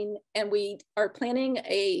campaign, and we are planning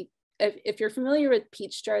a if you're familiar with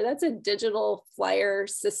Peach Jar, that's a digital flyer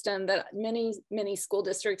system that many school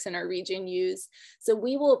districts in our region use. So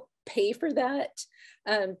we will pay for that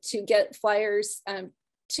to get flyers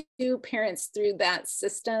to parents through that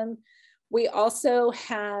system. We also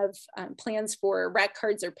have plans for rack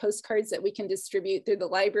cards or postcards that we can distribute through the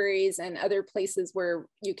libraries and other places where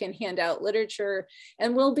you can hand out literature.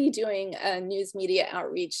 And we'll be doing a news media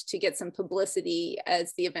outreach to get some publicity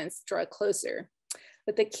as the events draw closer.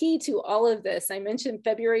 But the key to all of this, I mentioned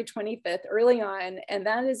February 25th early on, and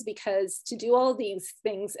that is because to do all these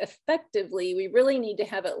things effectively, we really need to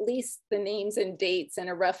have at least the names and dates and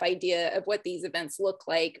a rough idea of what these events look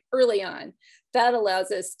like early on. That allows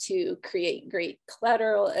us to create great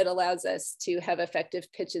collateral. It allows us to have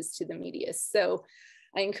effective pitches to the media. So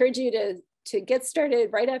I encourage you to get started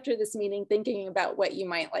right after this meeting thinking about what you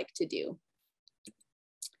might like to do.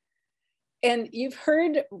 And you've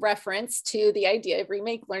heard reference to the idea of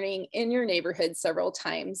remake learning in your neighborhood several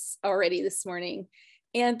times already this morning.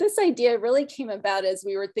 And this idea really came about as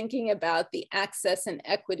we were thinking about the access and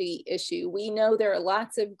equity issue. We know there are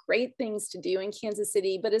lots of great things to do in Kansas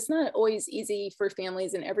City, but it's not always easy for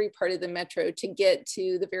families in every part of the metro to get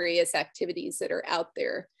to the various activities that are out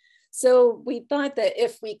there. So we thought that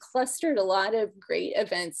if we clustered a lot of great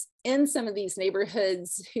events in some of these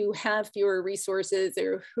neighborhoods who have fewer resources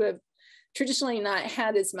or who have traditionally not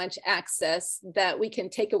had as much access, that we can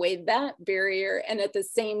take away that barrier. And at the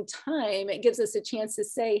same time, it gives us a chance to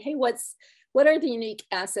say, hey, what are the unique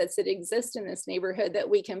assets that exist in this neighborhood that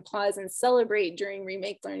we can pause and celebrate during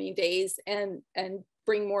Remake Learning Days and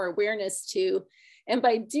bring more awareness to? And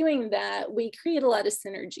by doing that, we create a lot of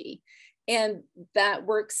synergy. And that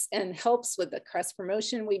works and helps with the cross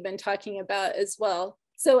promotion we've been talking about as well.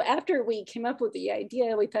 So after we came up with the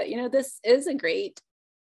idea, we thought, this is a great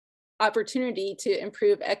opportunity to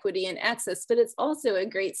improve equity and access, but it's also a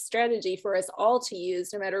great strategy for us all to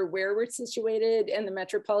use no matter where we're situated in the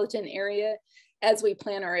metropolitan area as we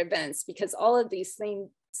plan our events, because all of these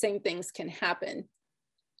same things can happen.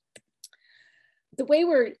 The way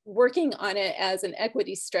we're working on it as an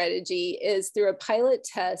equity strategy is through a pilot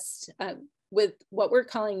test with what we're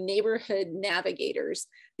calling neighborhood navigators.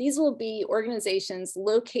 These will be organizations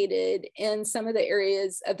located in some of the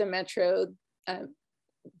areas of the metro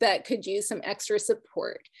that could use some extra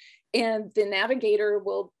support. And the navigator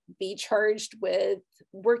will be charged with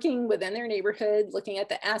working within their neighborhood, looking at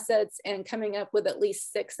the assets and coming up with at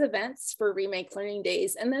least 6 events for Remake Learning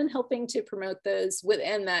Days, and then helping to promote those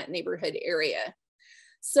within that neighborhood area.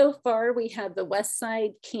 So far, we have the West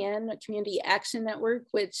Side CAN Community Action Network,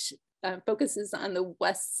 which focuses on the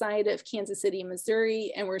west side of Kansas City,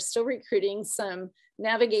 Missouri, and we're still recruiting some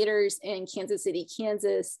navigators in Kansas City,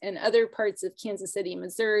 Kansas, and other parts of Kansas City,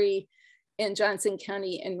 Missouri, in Johnson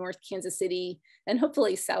County and North Kansas City, and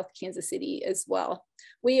hopefully South Kansas City as well.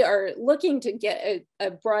 We are looking to get a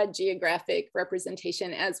broad geographic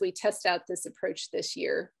representation as we test out this approach this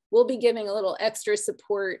year. We'll be giving a little extra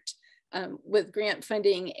support with grant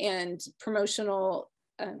funding and promotional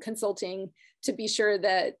consulting to be sure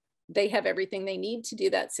that they have everything they need to do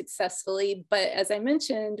that successfully. But as I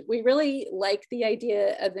mentioned, we really like the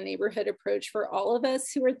idea of the neighborhood approach for all of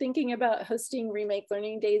us who are thinking about hosting Remake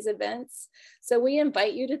Learning Days events. So we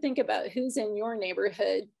invite you to think about who's in your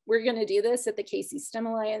neighborhood. We're going to do this at the Casey STEM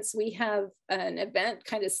Alliance. We have an event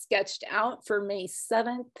kind of sketched out for May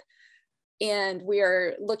 7th. And we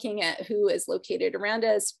are looking at who is located around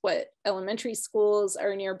us, what elementary schools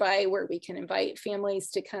are nearby where we can invite families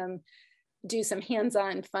to come do some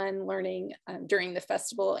hands-on fun learning during the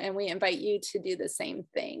festival, and we invite you to do the same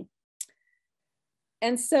thing.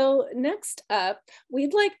 And so next up,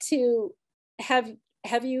 we'd like to have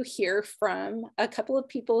you hear from a couple of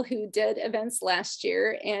people who did events last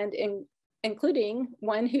year, and including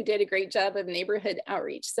one who did a great job of neighborhood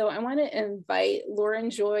outreach. So I want to invite Lauren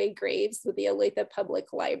Joy Graves with the Olathe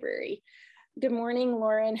Public Library. Good morning,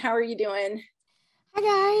 Lauren. How are you doing?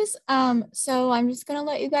 Hi guys. So I'm just gonna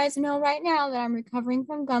let you guys know right now that I'm recovering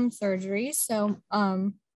from gum surgery. So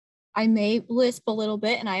I may lisp a little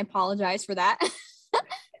bit and I apologize for that.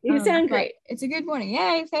 You sound great. It's a good morning.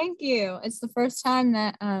 Yay, thank you. It's the first time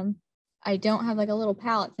that I don't have like a little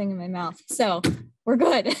palate thing in my mouth. So we're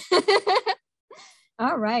good.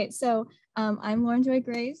 All right. So I'm Lauren Joy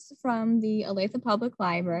Graves from the Olathe Public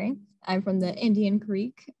Library. I'm from the Indian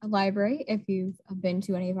Creek Library, if you've been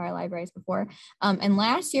to any of our libraries before. And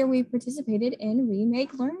last year we participated in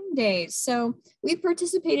Remake Learning Days. So we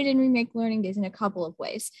participated in Remake Learning Days in a couple of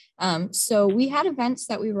ways. So we had events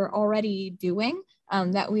that we were already doing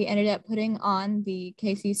that we ended up putting on the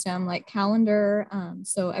KC STEM like calendar,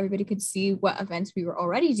 so everybody could see what events we were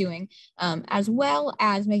already doing, as well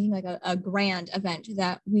as making like a grand event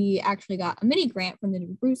that we actually got a mini grant from the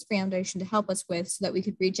Bruce Foundation to help us with, so that we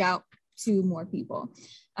could reach out to more people.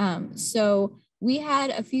 So we had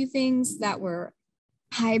a few things that were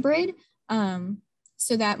hybrid,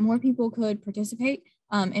 so that more people could participate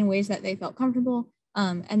in ways that they felt comfortable.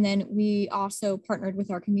 And then we also partnered with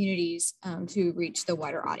our communities to reach the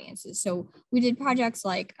wider audiences. So we did projects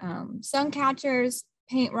like sun catchers,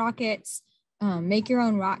 paint rockets, make your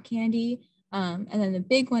own rock candy. And then the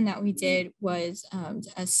big one that we did was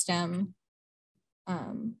a STEM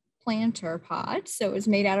planter pod. So it was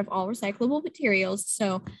made out of all recyclable materials.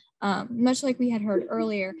 So much like we had heard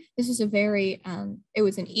earlier, this was a very, it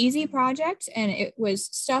was an easy project, and it was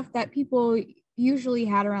stuff that people usually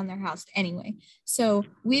had around their house anyway. So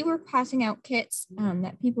we were passing out kits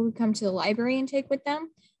that people could come to the library and take with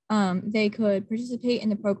them. They could participate in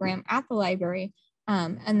the program at the library,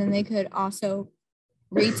 and then they could also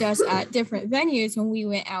reach us at different venues when we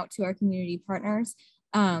went out to our community partners.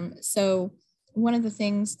 So one of the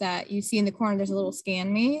things that you see in the corner, there's a little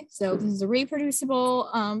scan me. So this is a reproducible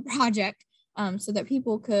project, so that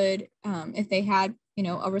people could, if they had,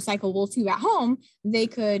 a recyclable tube at home, they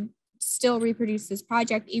could still reproduce this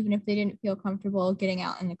project, even if they didn't feel comfortable getting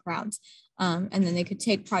out in the crowds. And then they could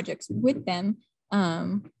take projects with them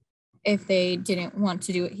if they didn't want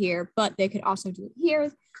to do it here, but they could also do it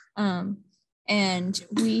here. And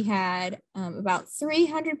we had about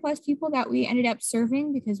 300 plus people that we ended up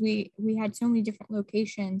serving, because we had so many different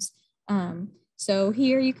locations. So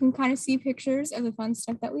here you can kind of see pictures of the fun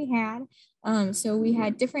stuff that we had. So we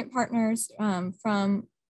had different partners from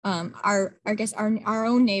our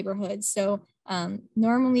own neighborhoods. So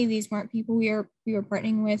normally these weren't people we were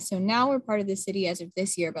partnering with. So now we're part of the city as of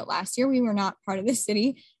this year, but last year we were not part of the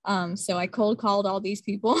city. So I cold called all these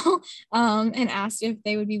people and asked if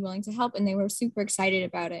they would be willing to help, and they were super excited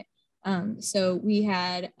about it. So we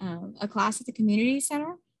had a class at the community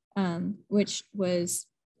center, which was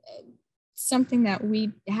something that we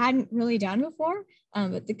hadn't really done before,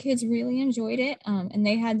 but the kids really enjoyed it, and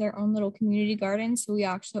they had their own little community garden. So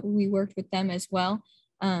we worked with them as well.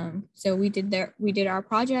 So we did our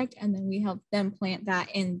project, and then we helped them plant that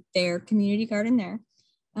in their community garden there.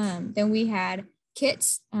 Then we had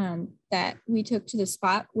kits that we took to the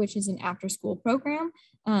spot, which is an after school program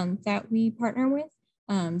that we partner with.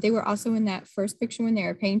 They were also in that first picture when they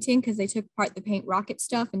were painting, because they took apart the paint rocket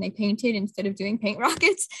stuff and they painted instead of doing paint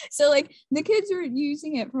rockets. So like the kids were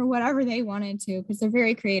using it for whatever they wanted to, because they're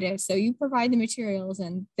very creative. So you provide the materials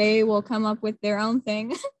and they will come up with their own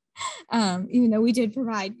thing. Even though we did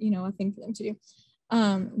provide, a thing for them to do.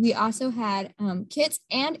 We also had kits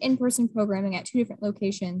and in-person programming at 2 different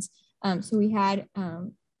locations. So we had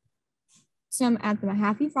some at the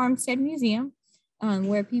Mahaffey Farmstead Museum,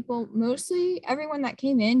 where mostly everyone that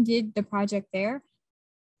came in did the project there.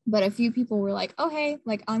 But a few people were like, oh, hey,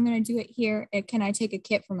 like I'm going to do it here. Can I take a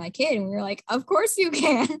kit for my kid? And we were like, of course you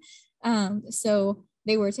can. So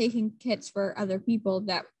they were taking kits for other people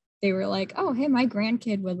that they were like, oh, hey, my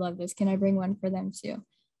grandkid would love this. Can I bring one for them too?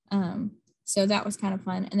 So that was kind of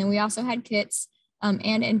fun. And then we also had kits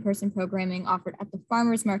and in-person programming offered at the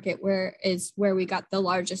farmers market, where we got the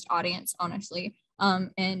largest audience, honestly.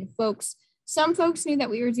 And some folks knew that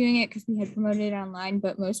we were doing it because we had promoted it online,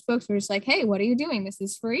 but most folks were just like, hey, what are you doing? This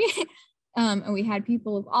is free. And we had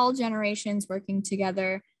people of all generations working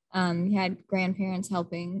together. We had grandparents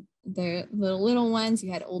helping the little ones.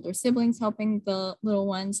 You had older siblings helping the little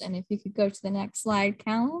ones. And if you could go to the next slide,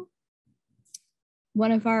 Callum.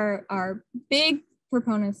 One of our big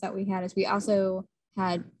proponents that we had is we also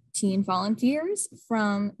had teen volunteers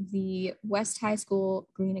from the West High School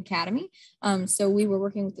Green Academy. So we were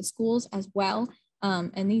working with the schools as well.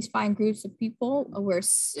 And these fine groups of people were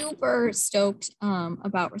super stoked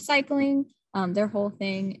about recycling. Their whole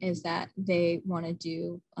thing is that they want to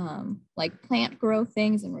do like plant grow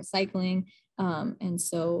things and recycling. And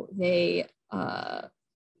so they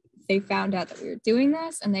found out that we were doing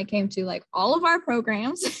this, and they came to like all of our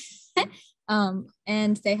programs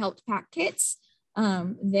and they helped pack kits.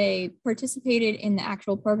 They participated in the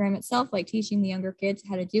actual program itself, like teaching the younger kids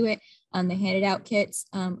how to do it. They handed out kits.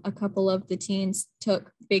 A couple of the teens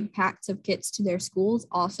took big packs of kits to their schools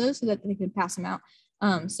also, so that they could pass them out.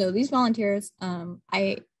 So these volunteers,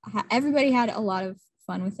 everybody had a lot of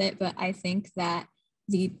fun with it, but I think that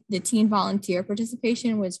the teen volunteer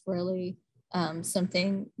participation was really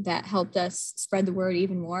something that helped us spread the word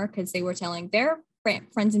even more, because they were telling their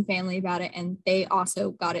friends and family about it, and they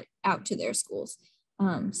also got it out to their schools.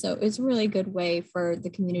 So it's a really good way for the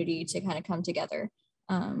community to kind of come together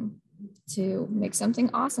to make something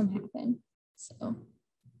awesome happen. So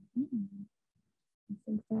I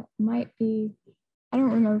think that might be, I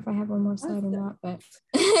don't remember if I have one more slide or not, but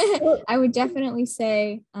I would definitely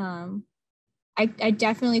say, I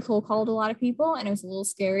definitely cold called a lot of people and it was a little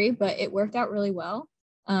scary, but it worked out really well.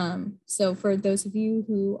 So for those of you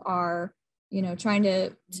who are, trying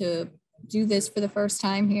to do this for the first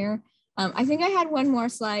time here, I think I had one more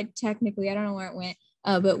slide technically, I don't know where it went,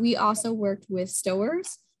 but we also worked with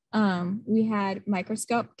stowers. We had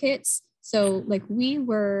microscope kits. So like we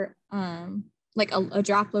were like a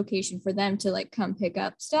drop location for them to like come pick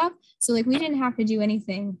up stuff. So like we didn't have to do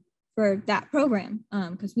anything for that program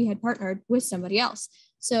because we had partnered with somebody else.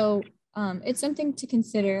 So it's something to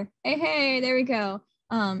consider. Hey, there we go.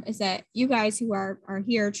 Is that you guys who are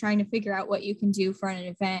here trying to figure out what you can do for an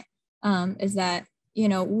event, is that,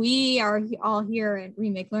 we are all here at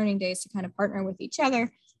Remake Learning Days to kind of partner with each other.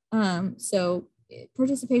 So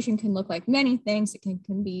participation can look like many things. It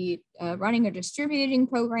can be running or distributing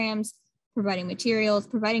programs, providing materials,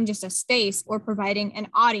 providing just a space, or providing an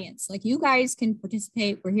audience. Like you guys can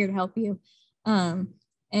participate. We're here to help you.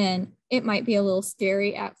 And it might be a little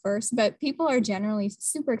scary at first, but people are generally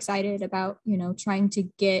super excited about, trying to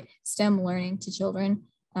get STEM learning to children.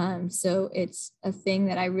 So it's a thing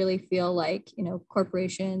that I really feel like,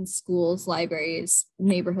 corporations, schools, libraries,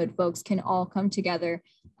 neighborhood folks can all come together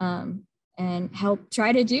and help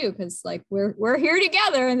try to do, because like we're here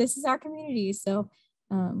together and this is our community. So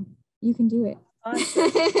you can do it.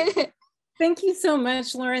 Awesome. Thank you so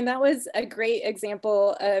much, Lauren. That was a great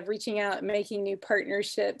example of reaching out and making new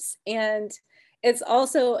partnerships. And it's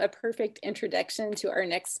also a perfect introduction to our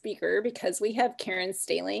next speaker, because we have Karen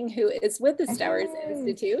Staling, who is with the Stowers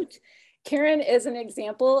Institute. Karen is an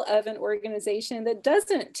example of an organization that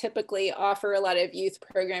doesn't typically offer a lot of youth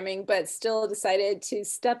programming, but still decided to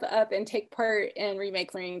step up and take part in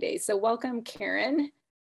Remake Learning Days. So welcome, Karen.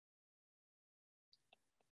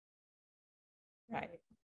 Right.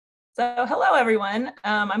 So hello, everyone.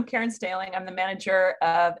 I'm Karen Staling. I'm the manager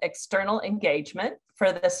of external engagement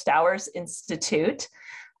for the Stowers Institute.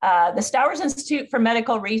 The Stowers Institute for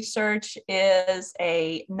Medical Research is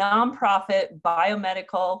a nonprofit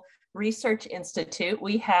biomedical research institute.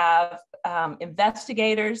 We have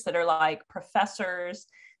investigators that are like professors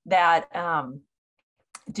that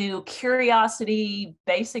do curiosity,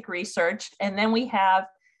 basic research, and then we have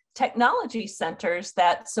technology centers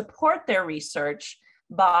that support their research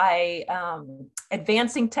by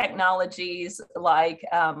advancing technologies like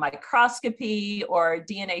microscopy or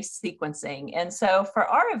DNA sequencing. And so for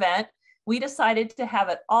our event, we decided to have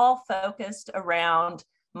it all focused around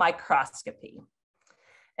microscopy.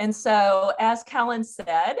 And so, as Callan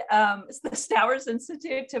said, the Stowers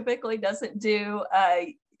Institute typically doesn't do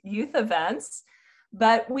youth events,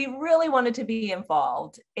 but we really wanted to be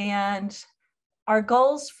involved. And our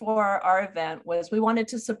goals for our event was we wanted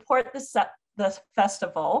to support the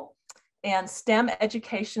festival and STEM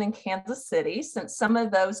education in Kansas City, since some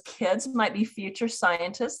of those kids might be future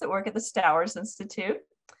scientists that work at the Stowers Institute.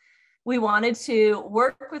 We wanted to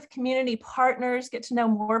work with community partners, get to know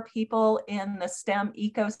more people in the STEM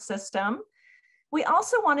ecosystem. We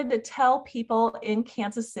also wanted to tell people in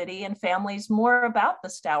Kansas City and families more about the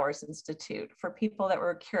Stowers Institute for people that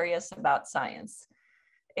were curious about science.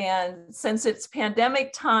 And since it's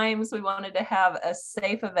pandemic times, we wanted to have a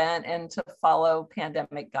safe event and to follow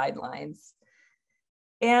pandemic guidelines.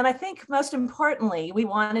 And I think most importantly, we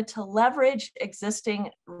wanted to leverage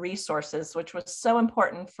existing resources, which was so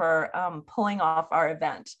important for pulling off our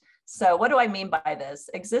event. So what do I mean by this?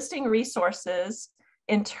 Existing resources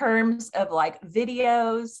in terms of like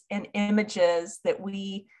videos and images that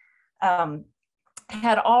we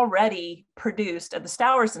had already produced at the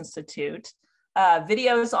Stowers Institute,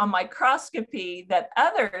 videos on microscopy that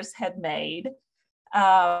others had made,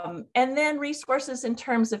 and then resources in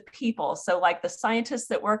terms of people. So like the scientists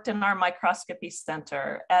that worked in our microscopy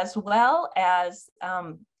center, as well as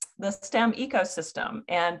the STEM ecosystem.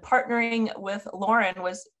 And partnering with Lauren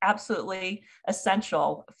was absolutely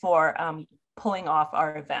essential for pulling off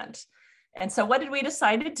our event. And so what did we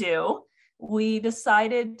decide to do? We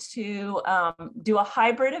decided to do a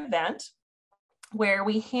hybrid event where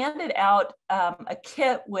we handed out a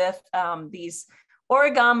kit with these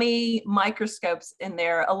origami microscopes in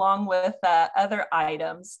there, along with other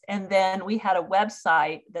items. And then we had a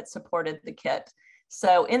website that supported the kit.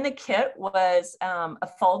 So in the kit was a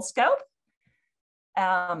fold scope,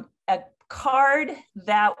 a card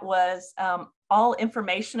that was all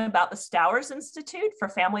information about the Stowers Institute for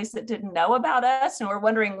families that didn't know about us and were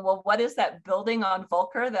wondering, well, what is that building on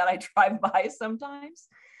Volker that I drive by sometimes?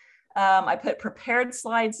 I put prepared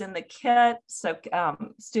slides in the kit so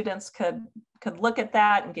students could look at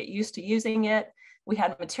that and get used to using it. We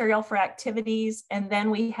had material for activities, and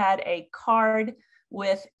then we had a card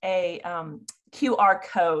with a QR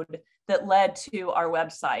code that led to our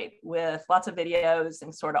website with lots of videos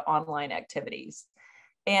and sort of online activities.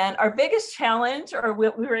 And our biggest challenge, or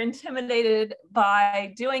what we were intimidated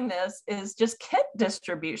by doing this, is just kit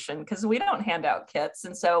distribution, because we don't hand out kits.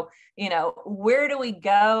 And so, you know, where do we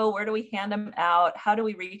go? Where do we hand them out? How do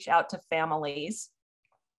we reach out to families?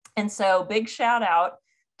 And so big shout out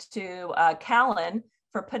to Callan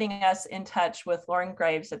for putting us in touch with Lauren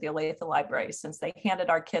Graves at the Olathe Library, since they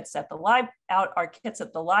handed our kits at the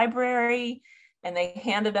library, and they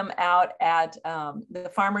handed them out at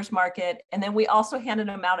the farmers market. And then we also handed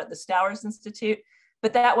them out at the Stowers Institute,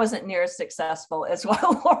 but that wasn't near as successful as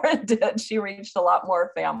what Lauren did. She reached a lot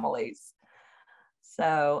more families.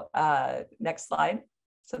 So next slide.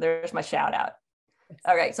 So there's my shout out.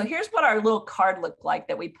 All right, so here's what our little card looked like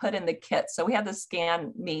that we put in the kit. So we had the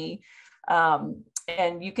Scan Me,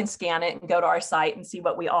 and you can scan it and go to our site and see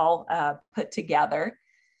what we all put together.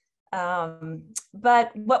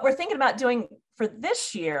 But what we're thinking about doing for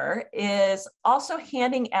this year is also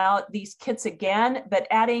handing out these kits again, but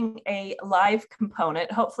adding a live component.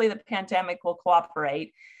 Hopefully the pandemic will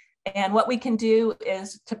cooperate. And what we can do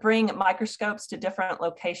is to bring microscopes to different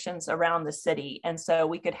locations around the city. And so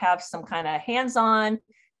we could have some kind of hands-on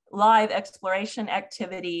live exploration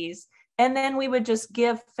activities. And then we would just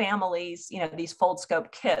give families, you know, these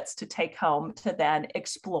Foldscope kits to take home to then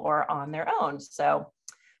explore on their own. So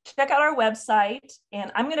check out our website,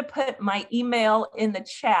 and I'm going to put my email in the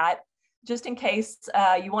chat just in case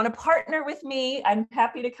you want to partner with me. I'm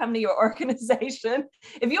happy to come to your organization.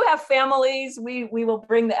 If you have families, we will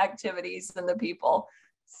bring the activities and the people.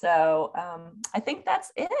 So I think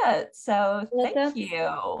that's it. So thank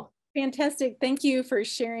you. Fantastic. Thank you for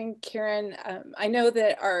sharing, Karen. I know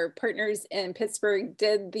that our partners in Pittsburgh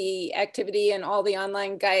did the activity and all the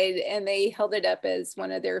online guide, and they held it up as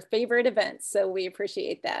one of their favorite events. So we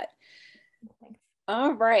appreciate that. Thanks.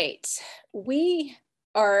 All right. We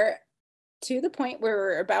are to the point where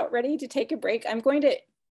we're about ready to take a break. I'm going to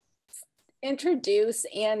introduce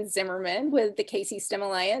Ann Zimmerman with the Casey STEM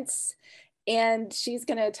Alliance, and she's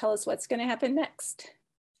going to tell us what's going to happen next.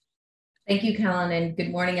 Thank you, Callan, and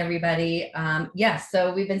good morning, everybody. Yes,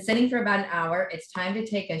 so we've been sitting for about an hour. It's time to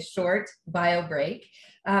take a short bio break.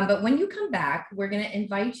 But when you come back, we're going to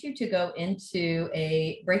invite you to go into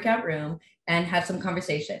a breakout room and have some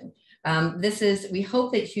conversation. We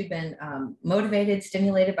hope that you've been motivated,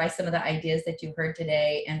 stimulated by some of the ideas that you heard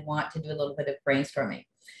today and want to do a little bit of brainstorming.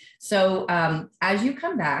 So as you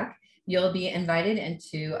come back, you'll be invited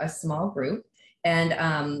into a small group.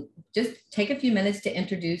 And just take a few minutes to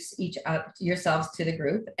introduce yourselves to the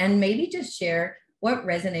group, and maybe just share what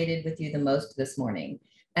resonated with you the most this morning.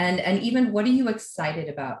 And even what are you excited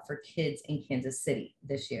about for kids in Kansas City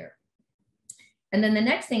this year? And then the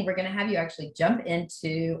next thing, we're going to have you actually jump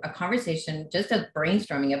into a conversation, just a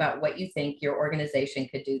brainstorming about what you think your organization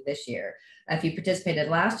could do this year. If you participated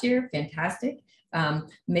last year, fantastic.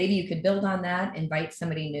 Maybe you could build on that, invite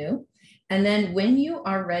somebody new. And then when you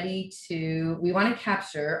are ready to, we want to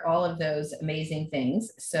capture all of those amazing things.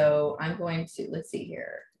 So I'm going to, let's see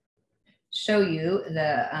here, show you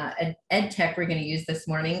the ed tech we're going to use this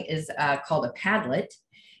morning is called a Padlet.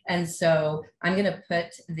 And so I'm going to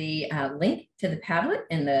put the link to the Padlet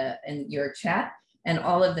in your chat, and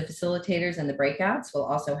all of the facilitators and the breakouts will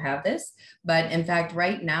also have this. But in fact,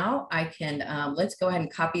 right now I can, let's go ahead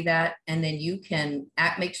and copy that. And then you can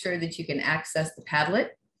make sure that you can access the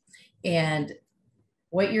Padlet. And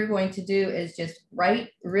what you're going to do is just write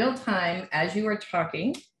real time as you are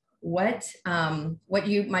talking what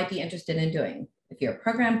you might be interested in doing. If you're a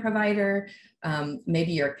program provider,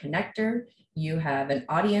 maybe you're a connector, you have an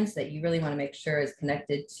audience that you really want to make sure is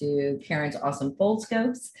connected to Karen's awesome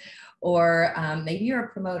Foldscopes, or maybe you're a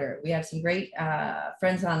promoter. We have some great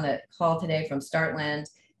friends on the call today from Startland,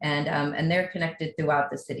 and they're connected throughout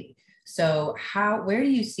the city. So where do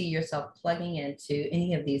you see yourself plugging into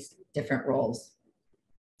any of these different roles?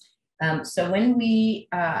 So when we,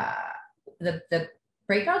 the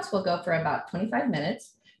breakouts will go for about 25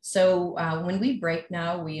 minutes. So when we break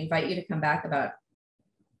now, we invite you to come back about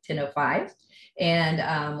 10:05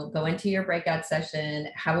 and we'll go into your breakout session,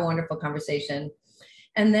 have a wonderful conversation.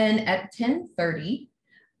 And then at 10:30,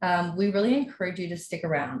 we really encourage you to stick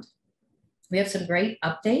around. We have some great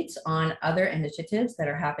updates on other initiatives that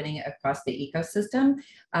are happening across the ecosystem.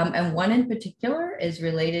 And one in particular is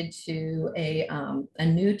related to a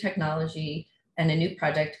new technology and a new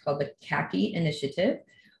project called the Khaki Initiative,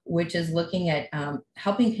 which is looking at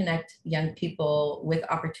helping connect young people with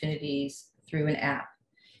opportunities through an app.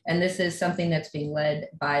 And this is something that's being led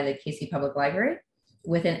by the Casey Public Library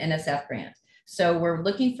with an NSF grant. So we're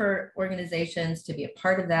looking for organizations to be a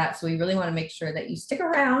part of that. So we really want to make sure that you stick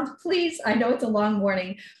around, please. I know it's a long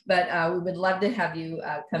morning, but we would love to have you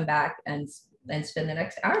come back and spend the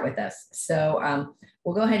next hour with us. So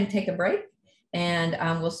we'll go ahead and take a break, and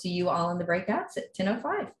we'll see you all in the breakouts at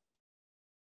 10:05.